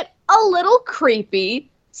 albeit a little creepy,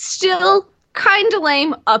 still kind of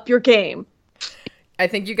lame. Up your game. I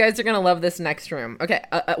think you guys are gonna love this next room. Okay,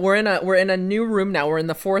 we're in a new room now. We're in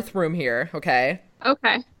the fourth room here. Okay.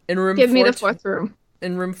 Okay. In room. Give me the fourth room.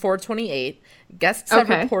 In room 428, guests have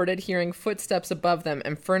Okay. reported hearing footsteps above them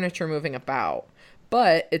and furniture moving about.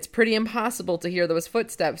 But it's pretty impossible to hear those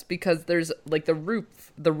footsteps because there's like the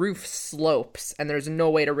roof slopes and there's no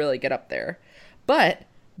way to really get up there. But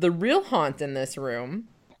the real haunt in this room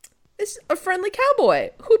is a friendly cowboy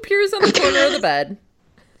who appears on the corner of the bed.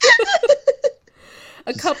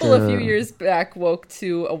 A couple a few years back woke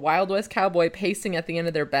to a Wild West cowboy pacing at the end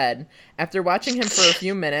of their bed. After watching him for a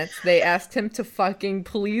few minutes, they asked him to fucking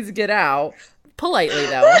please get out. Politely,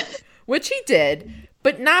 though. Which he did,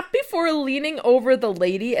 but not before leaning over the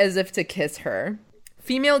lady as if to kiss her.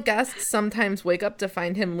 Female guests sometimes wake up to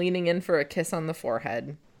find him leaning in for a kiss on the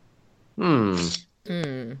forehead.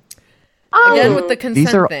 Again, with the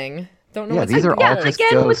consent thing. Don't know what's these are all going just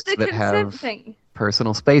again with ghosts the that consent have thing.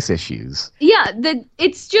 personal space issues. Yeah,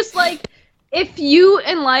 it's just like if you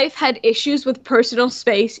in life had issues with personal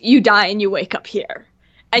space, you die and you wake up here,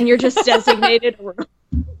 and you're just designated a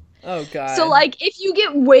room. Oh god. So like if you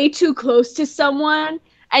get way too close to someone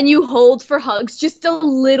and you hold for hugs just a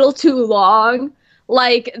little too long,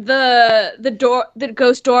 like the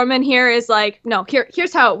ghost doorman here is like, no,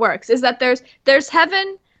 here's how it works, is that there's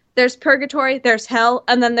heaven, there's purgatory, there's hell,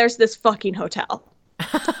 and then there's this fucking hotel.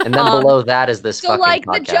 And then below that is this So fucking like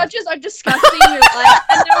podcast. the judges are discussing your life,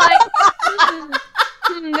 and they're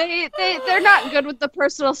like, they're not good with the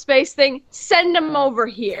personal space thing. Send them over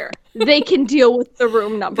here. They can deal with the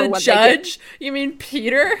room number. The when judge? You mean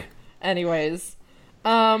Peter? Anyways.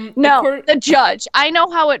 No, accord- the judge. I know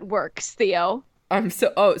how it works, Theo.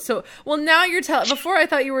 Well, now you're telling, before I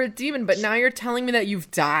thought you were a demon, but now you're telling me that you've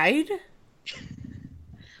died?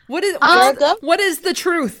 What is the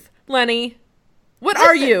truth, Lenny? What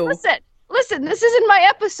are you? Listen, this isn't my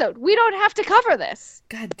episode. We don't have to cover this.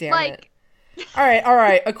 God damn it. All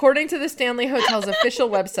right. According to the Stanley Hotel's official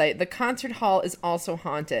website, the concert hall is also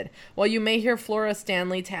haunted. While you may hear Flora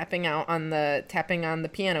Stanley tapping on the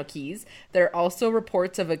piano keys, there are also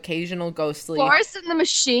reports of occasional ghostly. Florence and the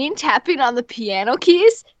Machine tapping on the piano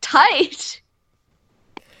keys? Tight.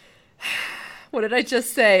 What did I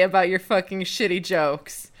just say about your fucking shitty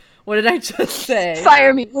jokes? What did I just say?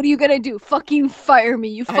 Fire me. What are you gonna do? Fucking fire me,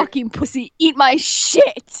 you fucking pussy. Eat my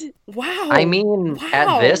shit. Wow. I mean,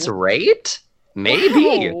 at this rate,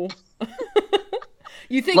 maybe. Wow.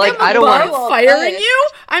 You think Like, I'm I don't above wanna- firing you?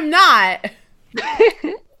 I'm not.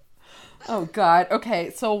 Oh god.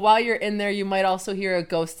 Okay, so while you're in there, you might also hear a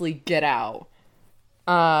ghostly "get out."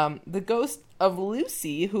 The ghost of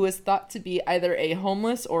Lucy, who is thought to be either a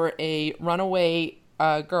homeless or a runaway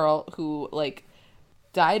girl who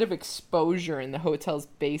died of exposure in the hotel's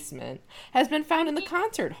basement, has been found in the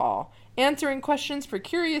concert hall, answering questions for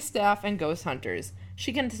curious staff and ghost hunters.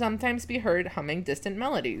 She can sometimes be heard humming distant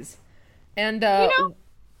melodies. And,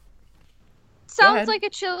 sounds like a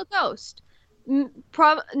chill ghost.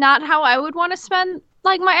 Not how I would want to spend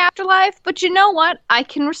my afterlife, but you know what? I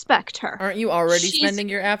can respect her. Aren't you already She's spending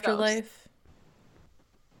your a afterlife?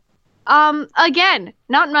 Again,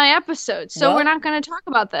 not my episode, so Well- we're not going to talk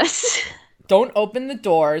about this. Don't open the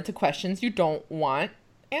door to questions you don't want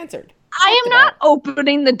answered. I am not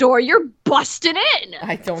opening the door. You're busting in.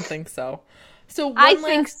 I don't think so. So I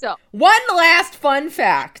think so. One last fun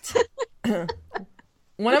fact.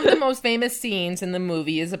 One of the most famous scenes in the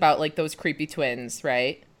movie is about those creepy twins,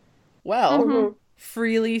 right? Well,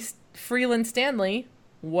 Freeland Stanley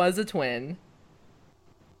was a twin.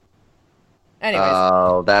 Anyways,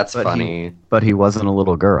 Oh, that's funny. But he wasn't a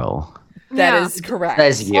little girl. that is correct.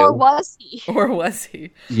 Says you. Or was he? Or was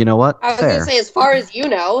he? You know what? I was Fair. gonna say, as far as you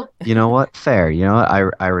know. You know what? Fair. You know what?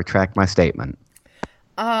 I retract my statement.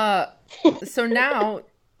 So now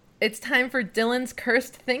it's time for Dylan's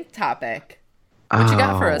cursed think topic. What you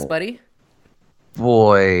got for us, buddy?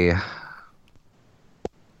 Boy.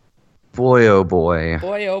 Boy, oh boy.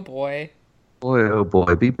 Boy, oh boy. Boy, oh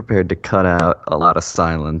boy. Be prepared to cut out a lot of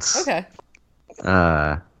silence. Okay.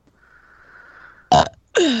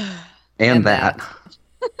 And that.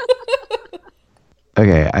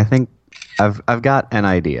 Okay, I think I've got an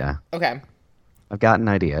idea. Okay. I've got an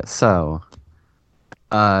idea. So,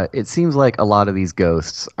 it seems like a lot of these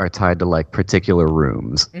ghosts are tied to like particular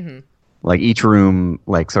rooms. Mm-hmm. Like each room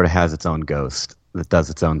like sort of has its own ghost that does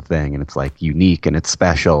its own thing, and it's like unique and it's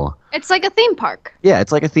special. It's like a theme park. Yeah,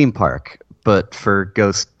 it's like a theme park, but for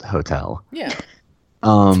Ghost Hotel. Yeah.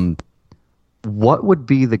 What would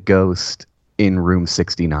be the ghost in room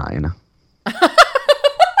 69?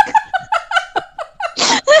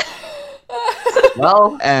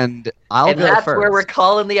 Well, And I'll go that's first. where we're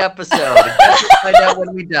calling the episode. Let's find out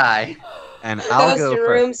when we die. And I'll Ghost go in first.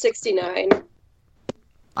 room 69.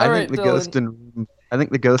 I All think right, the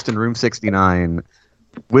ghost in room 69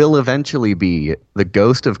 will eventually be the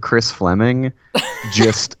ghost of Chris Fleming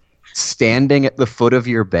just standing at the foot of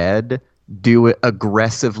your bed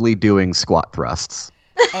aggressively doing squat thrusts.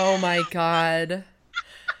 Oh my god.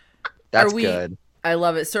 That's Are we- good. I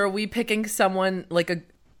love it. So are we picking someone like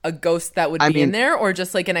a ghost that would be I in mean- there, or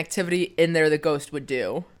just like an activity in there the ghost would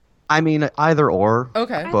do? I mean, either or.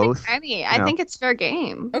 Okay. Both. I No. think it's fair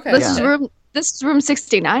game. Okay. This Yeah. is room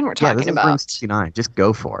 69 we're Yeah, talking this is about. room 69. Just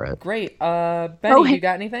go for it. Great. Benny, hey. you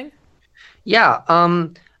got anything? Yeah,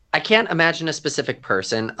 I can't imagine a specific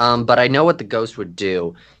person, but I know what the ghost would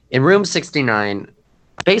do. In room 69,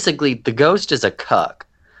 basically, the ghost is a cuck.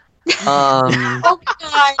 Oh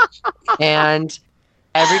my god. And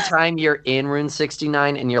every time you're in room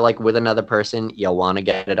 69 and you're like with another person, you'll want to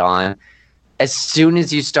get it on. As soon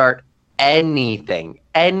as you start anything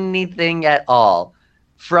at all,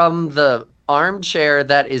 from the armchair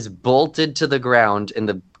that is bolted to the ground in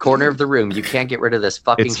the corner of the room, you can't get rid of this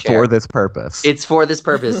fucking It's chair. for this purpose. It's for this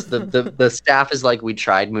purpose. The staff is like, we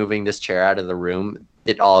tried moving this chair out of the room.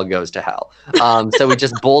 It all goes to hell. So we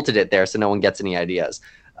just bolted it there so no one gets any ideas.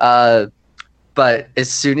 But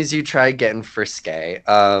as soon as you try getting frisky,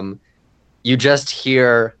 you just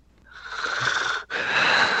hear.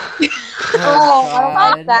 Oh, I don't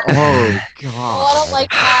like that. Oh, Oh, I God. don't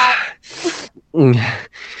like that.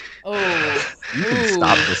 Oh. You can Ooh.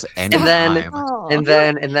 stop this then- anytime. Oh. and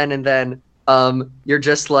then, you're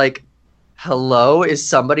just like, hello, is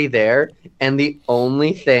somebody there? And the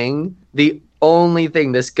only thing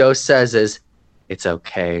this ghost says is, it's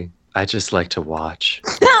okay. I just like to watch.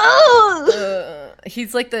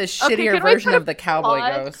 He's like the shittier can we version put a of the cowboy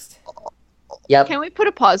pause? ghost. Yep. Can we put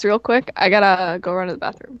a pause real quick? I gotta go run to the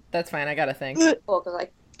bathroom. That's fine. I gotta think. Cool, 'cause,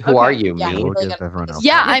 like, Who are Okay. you, Yeah. me? We'll really give gotta- everyone else.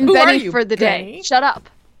 Yeah, time. I'm Who are Benny you, for the day. Benny? Shut up.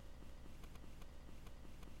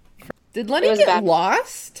 Did It Lenny was get bad.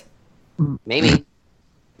 lost? Maybe.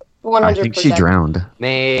 100%. I think she drowned.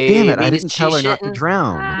 Maybe Damn it, I she's didn't tell her not to shitting.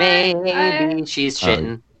 drown. Maybe she's Oh.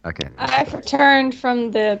 shitting. Okay. I've returned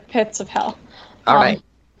from the pits of hell. All right,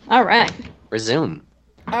 All right. resume.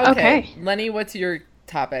 Okay. Lenny, what's your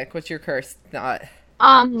topic? What's your curse? Not.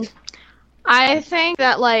 I think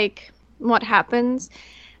that like what happens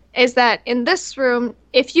is that in this room,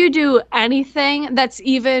 if you do anything that's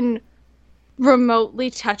even remotely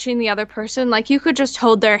touching the other person, like you could just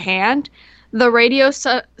hold their hand, the radio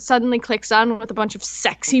suddenly clicks on with a bunch of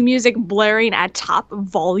sexy music blaring at top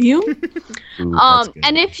volume. Ooh, that's good.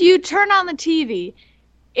 And if you turn on the TV,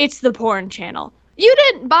 it's the porn channel. You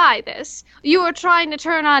didn't buy this. You were trying to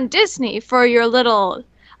turn on Disney for your little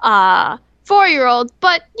 4-year-old,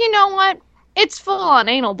 but you know what? It's full on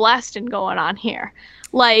anal blasting going on here.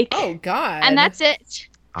 Like, Oh God. and that's it.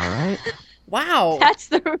 All right. wow. That's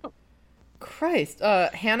the room. Christ.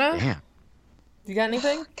 Hannah, Damn. you got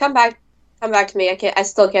anything? Come back to me. I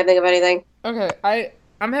still can't think of anything. Okay.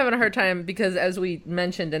 I'm having a hard time because as we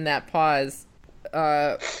mentioned in that pause,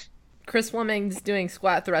 Chris Fleming's doing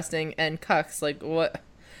squat thrusting and cucks. Like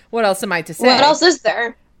what else am I to say? What else is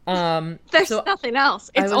there? There's So nothing else.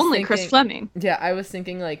 I It's was only Chris thinking- Fleming. Yeah, I was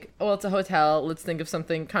thinking like, oh, it's a hotel. Let's think of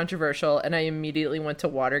something controversial, and I immediately went to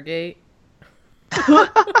Watergate.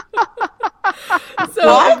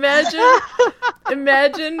 So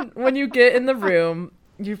imagine when you get in the room,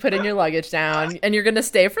 you're putting your luggage down, and you're gonna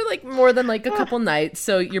stay for like more than like a couple nights.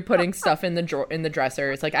 So you're putting stuff in the drawer in the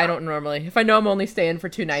dresser. It's like I don't normally, if I know I'm only staying for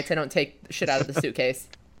 2 nights, I don't take shit out of the suitcase.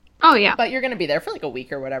 Oh yeah. But you're gonna be there for like a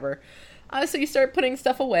week or whatever. So you start putting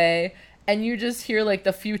stuff away, and you just hear like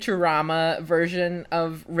the Futurama version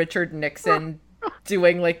of Richard Nixon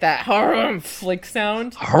doing like that flick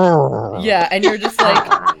sound. Yeah, and you're just like,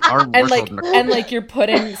 and like you're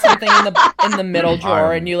putting something in the middle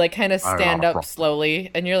drawer, and you like kind of stand up slowly,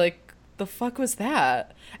 and you're like, the fuck was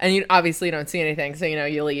that? And you obviously don't see anything, so you know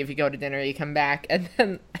you leave, you go to dinner, you come back, and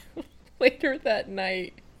then later that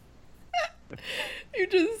night. You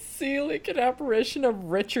just see like an apparition of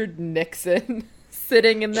Richard Nixon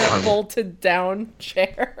sitting in that bolted down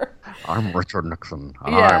chair. I'm Richard Nixon,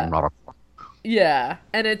 and Yeah. I'm not a. Yeah,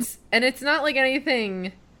 and it's not like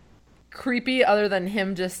anything creepy other than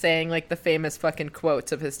him just saying like the famous fucking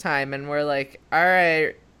quotes of his time, and we're like, all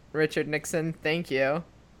right, Richard Nixon, thank you.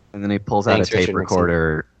 And then he pulls out a tape Richard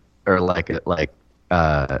recorder or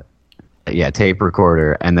tape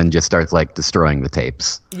recorder, and then just starts like destroying the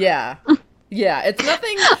tapes. Yeah. Yeah, it's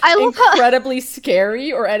nothing I love incredibly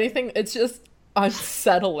scary or anything. It's just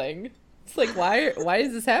unsettling. It's like, why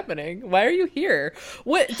is this happening? Why are you here?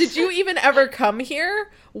 What did you even ever come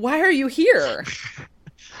here? Why are you here?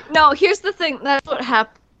 No, here's the thing. That's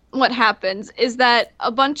what happens is that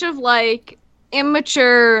a bunch of like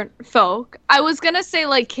immature folk. I was gonna say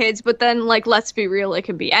like kids, but then like let's be real, it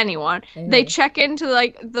can be anyone. They check into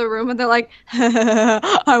like the room and they're like,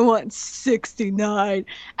 I want 69,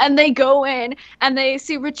 and they go in and they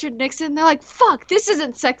see Richard Nixon. They're like, fuck, this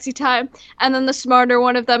isn't sexy time. And then the smarter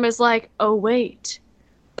one of them is like, oh wait,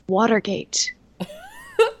 Watergate.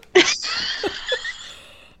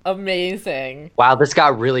 Amazing. Wow, this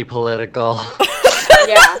got really political.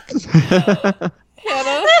 Yeah.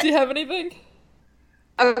 Hannah, do you have anything?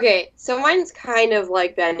 Okay, so mine's kind of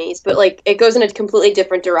like Benny's, but like it goes in a completely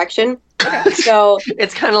different direction. So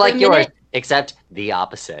It's kind of like yours, except the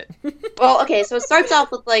opposite. well, okay, so it starts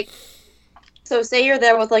off with like, so say you're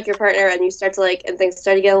there with like your partner and you start to like, and things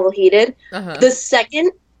start to get a little heated. Uh-huh. The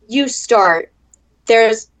second you start,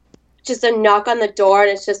 there's just a knock on the door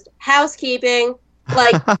and it's just housekeeping,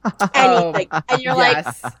 like anything, and you're like,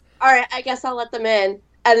 Yes. all right, I guess I'll let them in,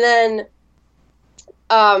 and then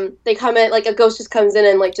they come in, like a ghost just comes in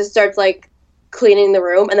and like just starts like cleaning the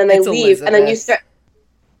room, and then they It's leave, and then you Elizabeth. start,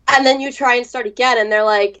 and then you try and start again, and they're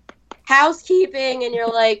like housekeeping, and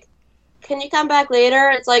you're like, can you come back later?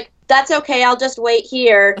 It's like, that's okay, I'll just wait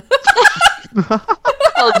here.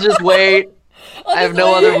 I'll just wait. I'll I have just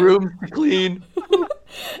no wait. other room to clean.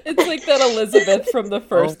 It's like that Elizabeth from the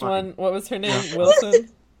first my one. What was her name? Wilson.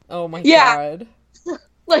 Oh my Yeah. god.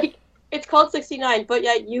 Like, it's called 69, but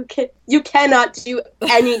yeah, you cannot do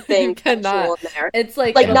anything You cannot. sexual in there. It's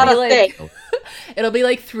like, Like, it'll not be a like thing. it'll be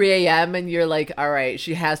like 3 a.m. and you're like, all right,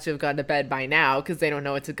 she has to have gone to bed by now because they don't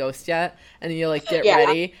know it's a ghost yet. And then you like get Yeah.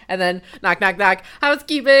 ready, and then knock, knock, knock,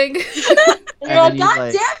 housekeeping. And you're like, then you, God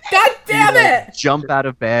like- damn it! God damn You, like, it! jump out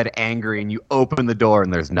of bed angry, and you open the door,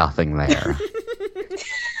 and there's nothing there.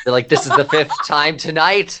 They're like, this is the 5th time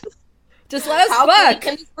tonight. Just let us How fuck.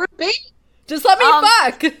 can this fruit be? Just let me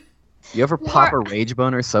fuck. You ever pop a rage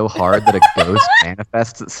boner so hard that a ghost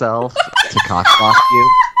manifests itself to cockblock you?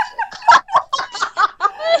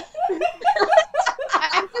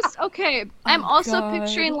 I'm just okay. I'm also God.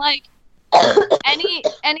 picturing like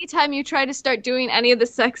anytime you try to start doing any of the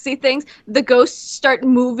sexy things, the ghosts start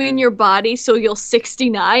moving your body so you'll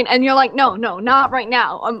 69, and you're like, no, not right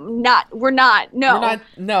now. We're not. No,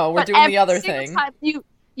 We're But doing the every other single thing. time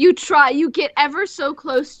you try, you get ever so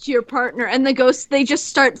close to your partner, and the ghosts, they just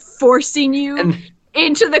start forcing you And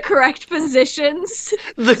into the correct positions.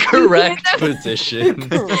 the correct position.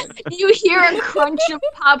 You hear a crunch of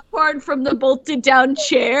popcorn from the bolted down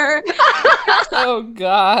chair. Oh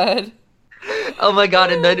god. Oh my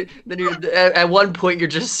god, and then you're at one point you're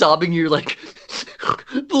just sobbing, you're like,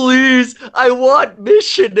 please, I want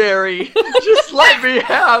missionary. Just let me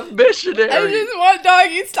have I missionary. just want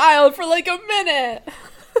doggy style for like a minute.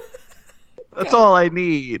 That's all I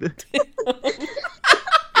need.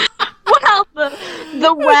 Well,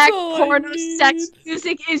 the whack all I porno need. sex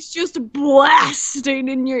music is just blasting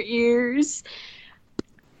in your ears.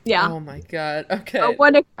 Yeah. Oh my god. Okay.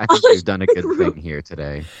 What a I think we've done a good thing here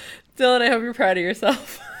today. Dylan, I hope you're proud of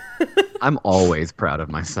yourself. I'm always proud of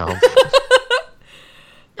myself.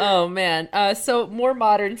 Oh man. So more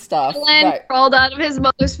modern stuff. Glenn Right. crawled out of his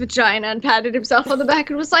mother's vagina and patted himself on the back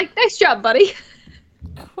and was like, nice job, buddy.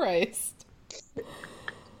 Christ.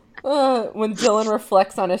 When Dylan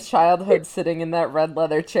reflects on his childhood sitting in that red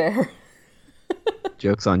leather chair.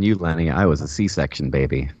 Joke's on you, Lenny. I was a C-section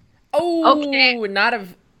baby. Oh, Okay. not a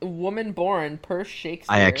woman born per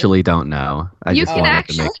Shakespeare. I actually don't know. I You just can wanted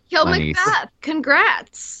actually to make kill funny. Macbeth.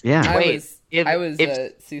 Congrats. Yeah. I Wait, was if- I was if-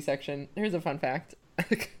 a C-section. Here's a fun fact.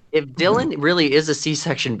 If Dylan really is a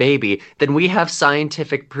C-section baby, then we have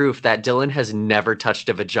scientific proof that Dylan has never touched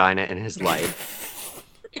a vagina in his life.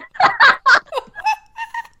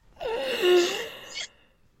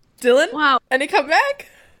 Dylan, Wow. any comeback?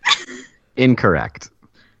 Incorrect.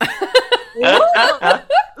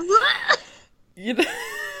 You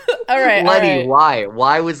all right, Letty, all right. why?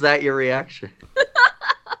 Why was that your reaction?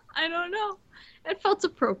 I don't know. It felt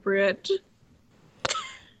appropriate.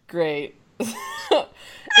 Great.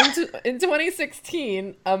 In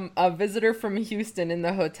 2016, a visitor from Houston in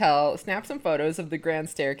the hotel snapped some photos of the grand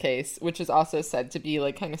staircase, which is also said to be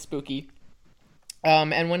like kind of spooky.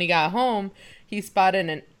 And when he got home, he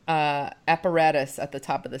spotted apparatus at the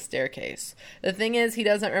top of the staircase. The thing is, he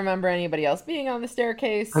doesn't remember anybody else being on the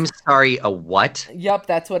staircase. I'm sorry, a what? Yup,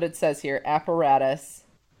 that's what it says here. Apparatus.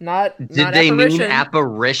 Not Did they apparition. mean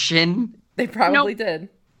apparition? They probably did.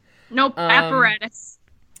 Nope, apparatus.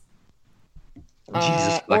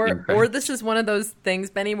 Jesus fucking Christ. Or this is one of those things,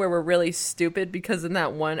 Benny, where we're really stupid because in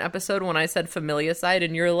that one episode when I said familicide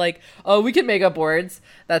and you're like, oh, we can make up words.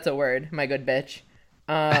 That's a word, my good bitch.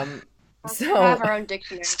 So have our own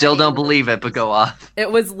dictionary. Still don't believe it, but go off.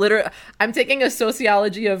 it was literally, I'm taking a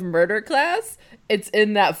sociology of murder class. It's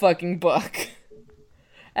in that fucking book.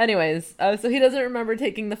 Anyways, so he doesn't remember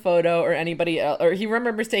taking the photo or anybody else, or he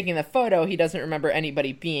remembers taking the photo. He doesn't remember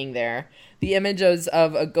anybody being there. The image is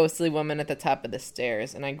of a ghostly woman at the top of the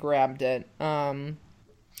stairs, and I grabbed it.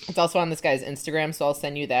 It's also on this guy's Instagram, so I'll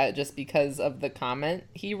send you that just because of the comment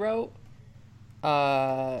he wrote.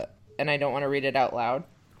 And I don't want to read it out loud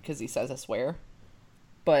because he says a swear.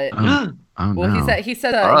 But Oh well, no. he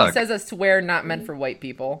says a swear not meant for white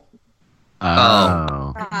people.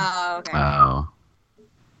 Oh. Oh, okay. Oh.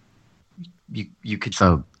 You could.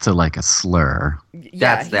 So like a slur.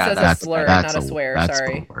 Yeah, he says a slur, not a swear. That's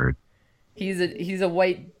Sorry. a word. He's a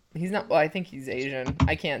white. He's not. Well, I think he's Asian.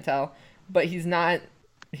 I can't tell, but he's not.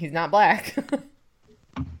 He's not black.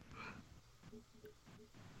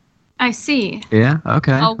 I see. Yeah.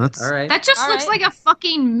 Okay. Oh, That's All right. That just All looks right. like a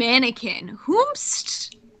fucking mannequin.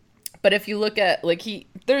 Whomst? But if you look at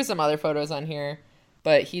there's some other photos on here,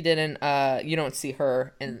 but he didn't. You don't see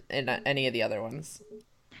her in any of the other ones.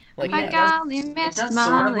 Like My that. golly, It Miss does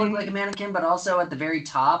sort of look Molly. like a mannequin, but also at the very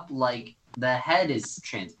top, like the head is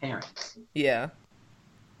transparent. Yeah.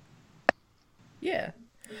 Yeah.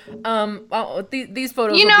 Well, these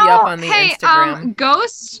photos You will be know, up on the hey, Instagram.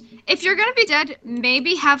 Ghost, if you're gonna be dead,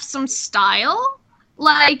 maybe have some style.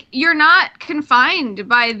 Like, you're not confined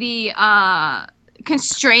by the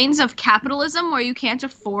constraints of capitalism where you can't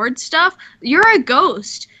afford stuff. You're a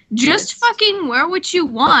ghost. Just fucking wear what you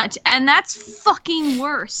want, and that's fucking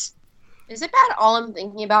worse. Is it bad? All I'm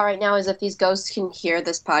thinking about right now is if these ghosts can hear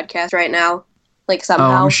this podcast right now, like Oh,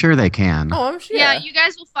 somehow. I'm sure they can. Oh, I'm sure. Yeah, you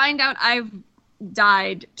guys will find out I've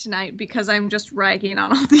died tonight because I'm just ragging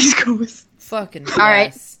on all these ghosts. Fucking All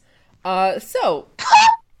right. yes. So,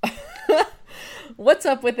 what's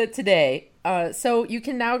up with it today? So you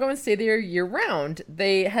can now go and stay there year round.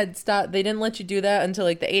 They had stopped. They didn't let you do that until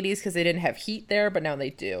like the 80s because they didn't have heat there, but now they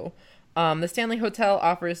do. The Stanley Hotel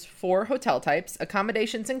offers 4 hotel types.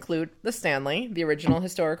 Accommodations include the Stanley, the original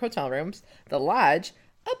historic hotel rooms, the Lodge,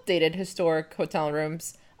 updated historic hotel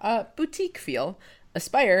rooms, boutique feel,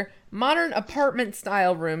 Aspire, modern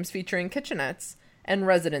apartment-style rooms featuring kitchenettes, and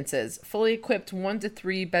residences, fully equipped 1 to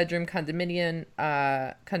 3 bedroom condominium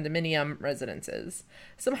residences.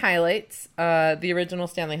 Some highlights: the original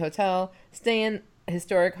Stanley Hotel, stay in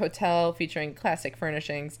historic hotel featuring classic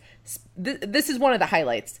furnishings. This is one of the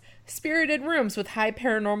highlights. Spirited rooms with high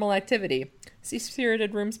paranormal activity. See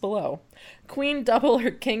spirited rooms below. Queen double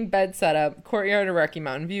or king bed setup. Courtyard of Rocky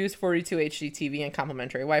Mountain views. 42 HD TV and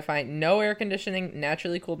complimentary Wi-Fi. No air conditioning.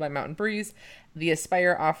 Naturally cooled by mountain breeze. The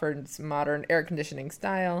Aspire offers modern air conditioning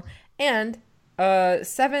style. And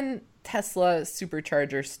 7 Tesla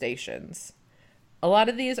supercharger stations. A lot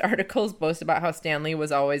of these articles boast about how Stanley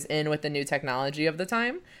was always in with the new technology of the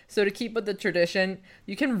time. So to keep with the tradition,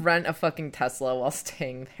 you can rent a fucking Tesla while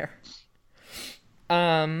staying there.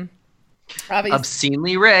 Obviously,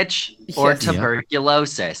 Obscenely rich or Yes. Yeah.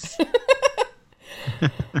 tuberculosis.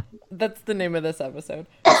 that's the name of this episode.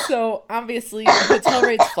 So obviously, hotel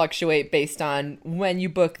rates fluctuate based on when you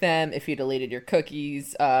book them, if you deleted your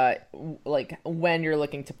cookies, like when you're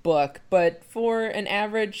looking to book. But for an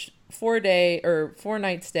average 4-day or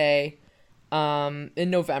 4-night stay, in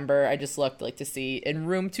November, I just looked to see in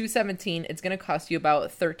room 217, it's going to cost you about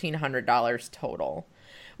 $1,300 total.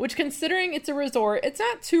 Which, considering it's a resort, it's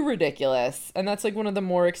not too ridiculous. And that's one of the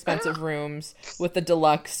more expensive rooms, with the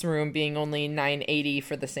deluxe room being only $980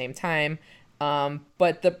 for the same time.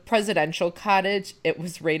 But the presidential cottage, it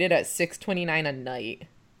was rated at $629 a night.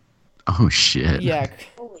 Oh shit. Yeah.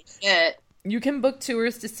 Holy shit. You can book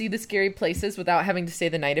tours to see the scary places without having to stay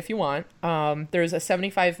the night if you want. There's a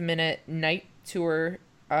 75-minute night tour,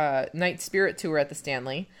 night spirit tour at the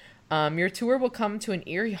Stanley. Your tour will come to an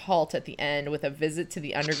eerie halt at the end with a visit to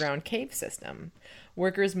the underground cave system.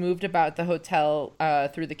 Workers moved about the hotel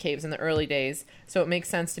through the caves in the early days, so it makes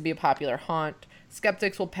sense to be a popular haunt.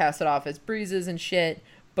 Skeptics will pass it off as breezes and shit,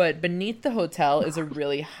 but beneath the hotel is a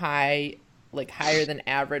really high, higher than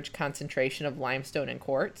average concentration of limestone and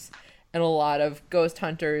quartz. And a lot of ghost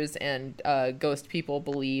hunters and ghost people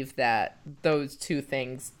believe that those two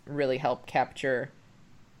things really help capture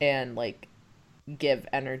and give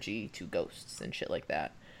energy to ghosts and shit like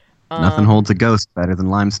that. Nothing holds a ghost better than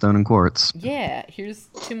limestone and quartz. Yeah, here's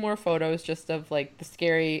 2 more photos just of like the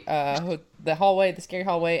scary the hallway, the scary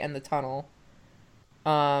hallway, and the tunnel.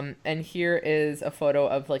 And here is a photo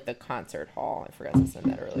of like the concert hall. I forgot to send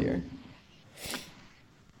that earlier.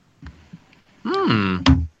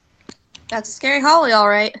 That's a scary hallway, all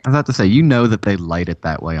right. I was about to say, you know that they light it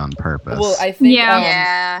that way on purpose. Well, I think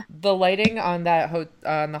Yeah. the lighting on that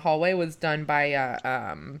on the hallway was done by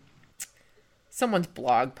someone's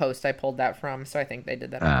blog post. I pulled that from, so I think they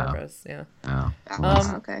did that on purpose. Yeah. Oh.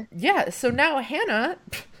 Okay. Yeah. So now, Hannah,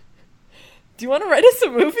 do you want to write us a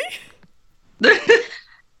movie?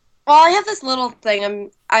 Well, I have this little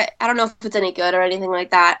thing. I don't know if it's any good or anything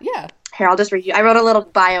like that. Yeah. Here, I'll just read you. I wrote a little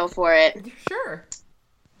bio for it. Sure.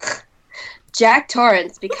 Jack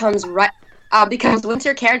Torrance becomes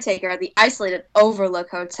winter caretaker at the isolated Overlook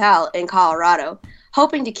Hotel in Colorado.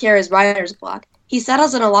 Hoping to cure his writer's block, he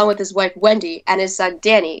settles in along with his wife Wendy and his son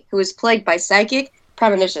Danny, who is plagued by psychic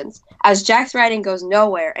premonitions. As Jack's writing goes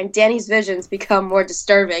nowhere and Danny's visions become more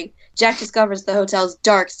disturbing, Jack discovers the hotel's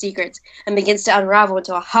dark secrets and begins to unravel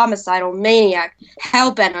into a homicidal maniac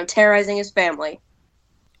hell-bent on terrorizing his family.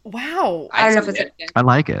 Wow. I don't know if it's any good. I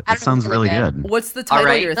like it. I That don't sounds know if really it's good. What's the title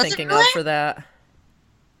right. you're Does it thinking really? of for that?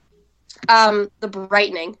 The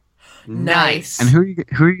Brightening. Nice. And who are you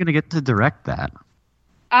going to get to direct that?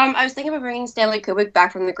 I was thinking of bringing Stanley Kubrick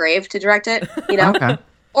back from the grave to direct it, you know? Okay.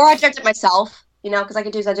 Or I direct it myself, you know, because I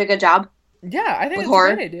can do such a good job. Yeah, I think With it's horror.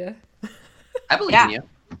 a great idea. I believe Yeah. in you.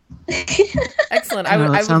 Excellent. I know,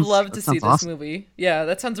 that I would sounds- love to that see sounds this awesome. movie. Yeah,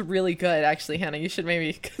 that sounds really good, actually, Hannah. You should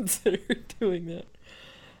maybe consider doing that.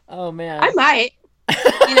 Oh, man. I might.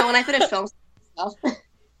 You know, when I finish film stuff.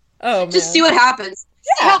 Oh, man. Just see what happens.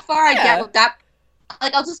 See how far I yeah. get with that.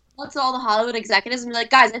 Like, I'll just go to all the Hollywood executives and be like,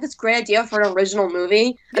 guys, I have this great idea for an original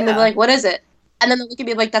movie. And they'll be Yeah. like, what is it? And then they'll look at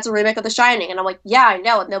me like, that's a remake of The Shining. And I'm like, yeah, I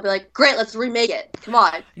know. And they'll be like, great, let's remake it. Come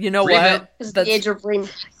on. You know Reboot. what? This is That's the age of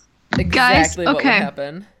remakes. exactly what would okay.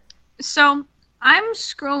 happen. So I'm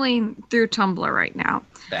scrolling through Tumblr right now,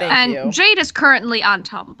 Thank and you. Jade is currently on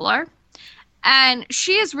Tumblr, and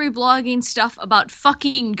she is reblogging stuff about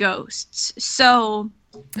fucking ghosts. So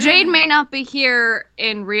Jade may not be here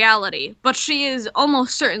in reality, but she is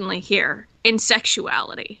almost certainly here in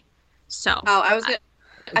sexuality. So Oh, I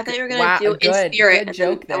thought you were going to Wow, do good. in spirit. Good and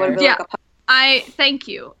joke then I would've there. been like a I thank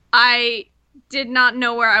you. I did not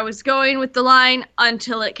know where I was going with the line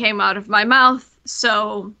until it came out of my mouth.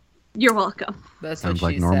 So you're welcome. That's Sounds what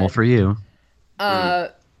like she normal said. for you.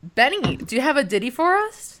 Benny, do you have a ditty for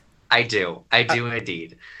us? I do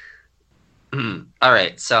indeed. All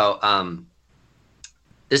right, so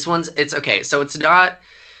this one's it's okay. So it's not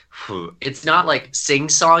like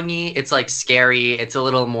sing-songy. It's like scary. It's a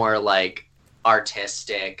little more like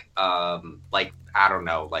artistic. Like I don't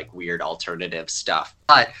know, like weird alternative stuff.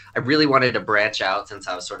 But I really wanted to branch out since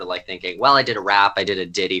I was sort of like thinking, well, I did a rap, I did a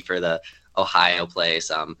ditty for the Ohio place,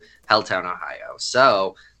 Helltown, Ohio.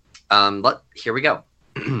 So, here we go.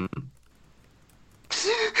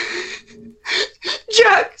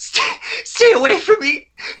 Jack, stay away from me.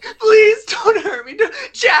 Please don't hurt me.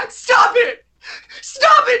 Jack, stop it.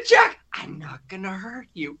 Stop it, Jack. I'm not gonna hurt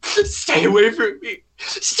you. Stay away from me.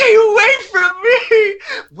 Stay away from me.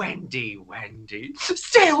 Wendy,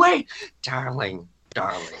 stay away. Darling,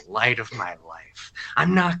 light of my life.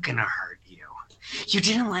 I'm not gonna hurt you. You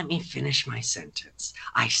didn't let me finish my sentence.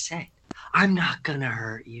 I said, I'm not gonna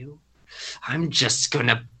hurt you. I'm just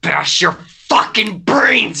gonna bash your fucking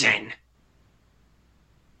brains in.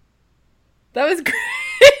 That was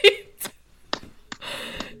great.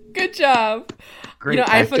 Good job. Great. You know,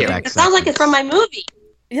 I forget- back It sounds like it's from my movie.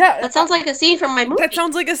 Yeah, That sounds like a scene from my movie. that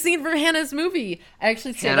sounds like a scene from Hannah's movie. I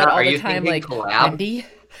actually say Hannah, that all are the you time, thinking like, collab? Wendy,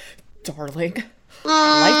 darling,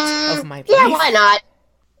 light of my Yeah, life. why not?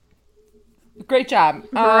 Great job.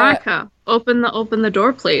 Veronica, open the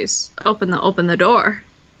door, please. Open the door.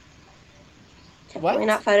 What? Can we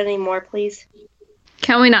not fight anymore, please?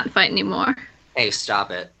 Can we not fight anymore? Hey,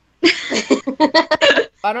 stop it.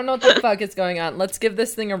 I don't know what the fuck is going on. Let's give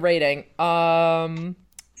this thing a rating. What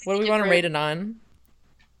do we want to rate it on?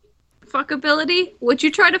 Fuckability? Would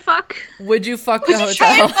you try to fuck? Would you fuck the Would you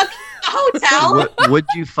try hotel? to fuck the hotel? Would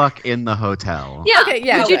you fuck in the hotel? Yeah. Okay,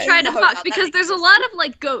 yeah, Would you okay. try to Hotel, fuck? Because there's a lot of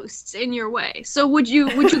like ghosts in your way. So would you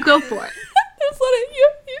go for it? There's a lot of, you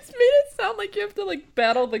made it sound like you have to like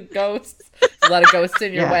battle the ghosts. There's a lot of ghosts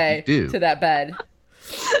in your Yeah, way you do. to that bed.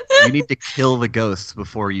 You need to kill the ghosts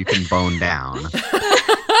before you can bone down.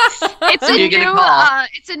 It's Who a you gonna new call?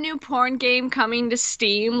 it's a new porn game coming to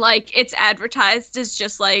Steam. Like it's advertised as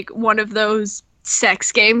just like one of those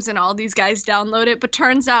sex games and all these guys download it, but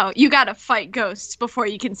turns out you gotta fight ghosts before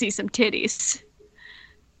you can see some titties.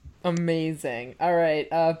 Amazing. All right,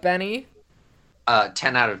 Benny.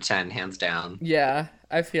 10 out of 10, hands down. Yeah,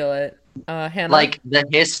 I feel it. Hannah. Like the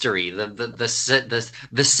history, the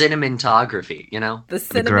cinematography, you know? The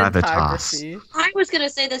gravitas. cinematography. I was gonna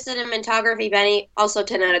say the cinematography, Benny. Also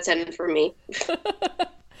 10 out of 10 for me.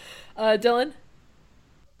 Dylan.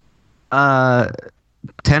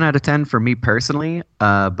 10 out of 10 for me personally,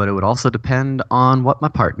 but it would also depend on what my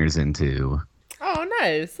partner's into. Oh,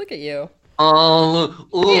 nice. Look at you. I'm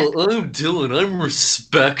Dylan. I'm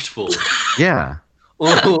respectful. Yeah. Ooh,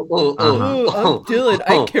 I'm Dylan.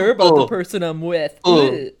 I care about the person I'm with.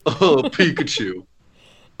 Pikachu.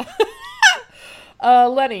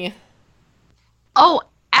 Lenny. Oh,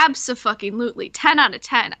 abso-fucking-lutely. 10 out of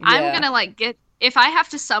 10. Yeah. I'm gonna, if I have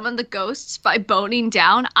to summon the ghosts by boning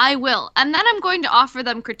down, I will. And then I'm going to offer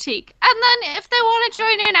them critique. And then if they want to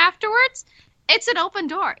join in afterwards, it's an open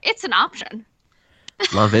door. It's an option.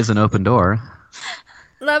 Love is an open door.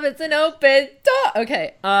 Love, it's an open door.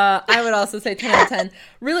 Okay, I would also say 10 out of 10.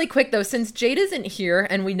 Really quick, though, since Jade isn't here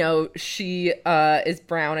and we know she is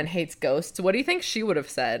brown and hates ghosts, what do you think she would have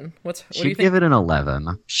said? What do you She'd think? give it an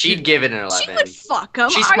 11. She'd give it an 11. She would fuck them.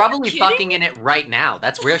 She's probably fucking in it right now.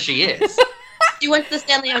 That's where she is. She went to the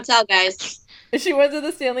Stanley Hotel, guys. She went to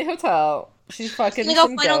the Stanley Hotel. She's fucking She's gonna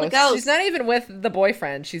some go find all the ghosts. ghosts. She's not even with the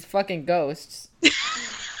boyfriend. She's fucking ghosts.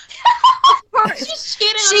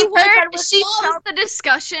 She felt the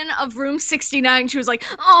discussion of room 69. She was like,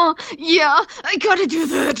 oh, yeah, I gotta do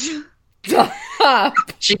that.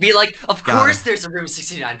 She'd be like, of course there's a room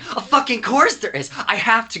 69. Of fucking course there is. I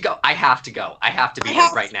have to go. I have to go. I have to be there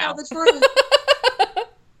right now.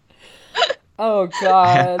 Oh,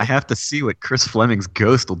 God. I have to see what Chris Fleming's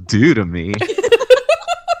ghost will do to me.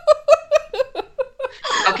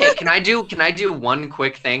 Okay, can I do one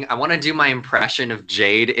quick thing? I want to do my impression of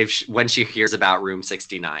Jade when she hears about room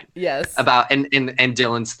 69. Yes. About and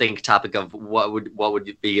Dylan's topic of what would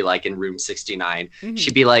it be like in room 69. Mhm.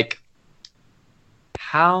 She'd be like,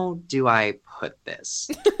 how do I put this?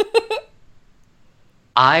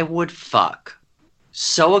 I would fuck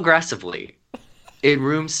so aggressively in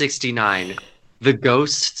room 69, the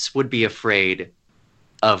ghosts would be afraid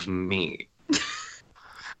of me.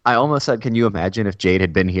 I almost said, can you imagine if Jade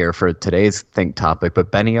had been here for today's Think topic,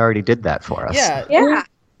 but Benny already did that for us. Yeah.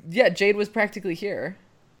 Yeah, Jade was practically here.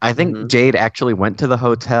 I think Jade actually went to the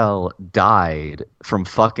hotel, died from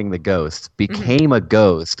fucking the ghost, became a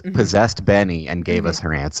ghost, possessed Benny, and gave us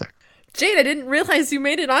her answer. Jade, I didn't realize you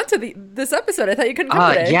made it onto this episode. I thought you couldn't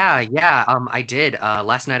come today. Yeah. I did.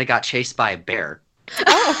 Last night I got chased by a bear.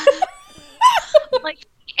 Oh. Like,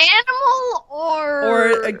 animal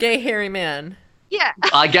Or a gay hairy man. Yeah.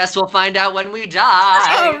 I guess we'll find out when we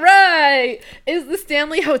die. All right. Is the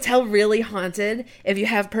Stanley Hotel really haunted? If you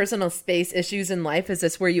have personal space issues in life, is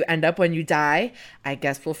this where you end up when you die? I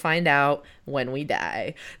guess we'll find out when we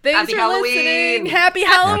die. Thanks Happy for Halloween. listening. Happy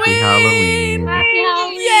Halloween. Happy Halloween. Happy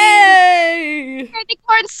Halloween. Yay. Candy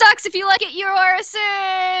corn sucks. If you like it, you are a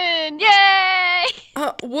sin. Yay.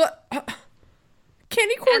 What?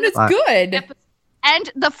 Candy corn is the- good.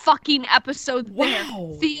 End the fucking episode there.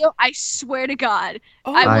 Wow. Theo, I swear to God,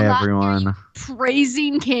 Oh. I will Bye, not everyone. be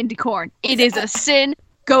praising candy corn. It is a sin.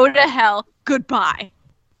 Go to hell. Goodbye.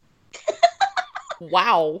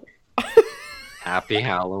 Wow. Happy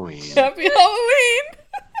Halloween. Happy Halloween.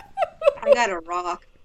 I got a rock.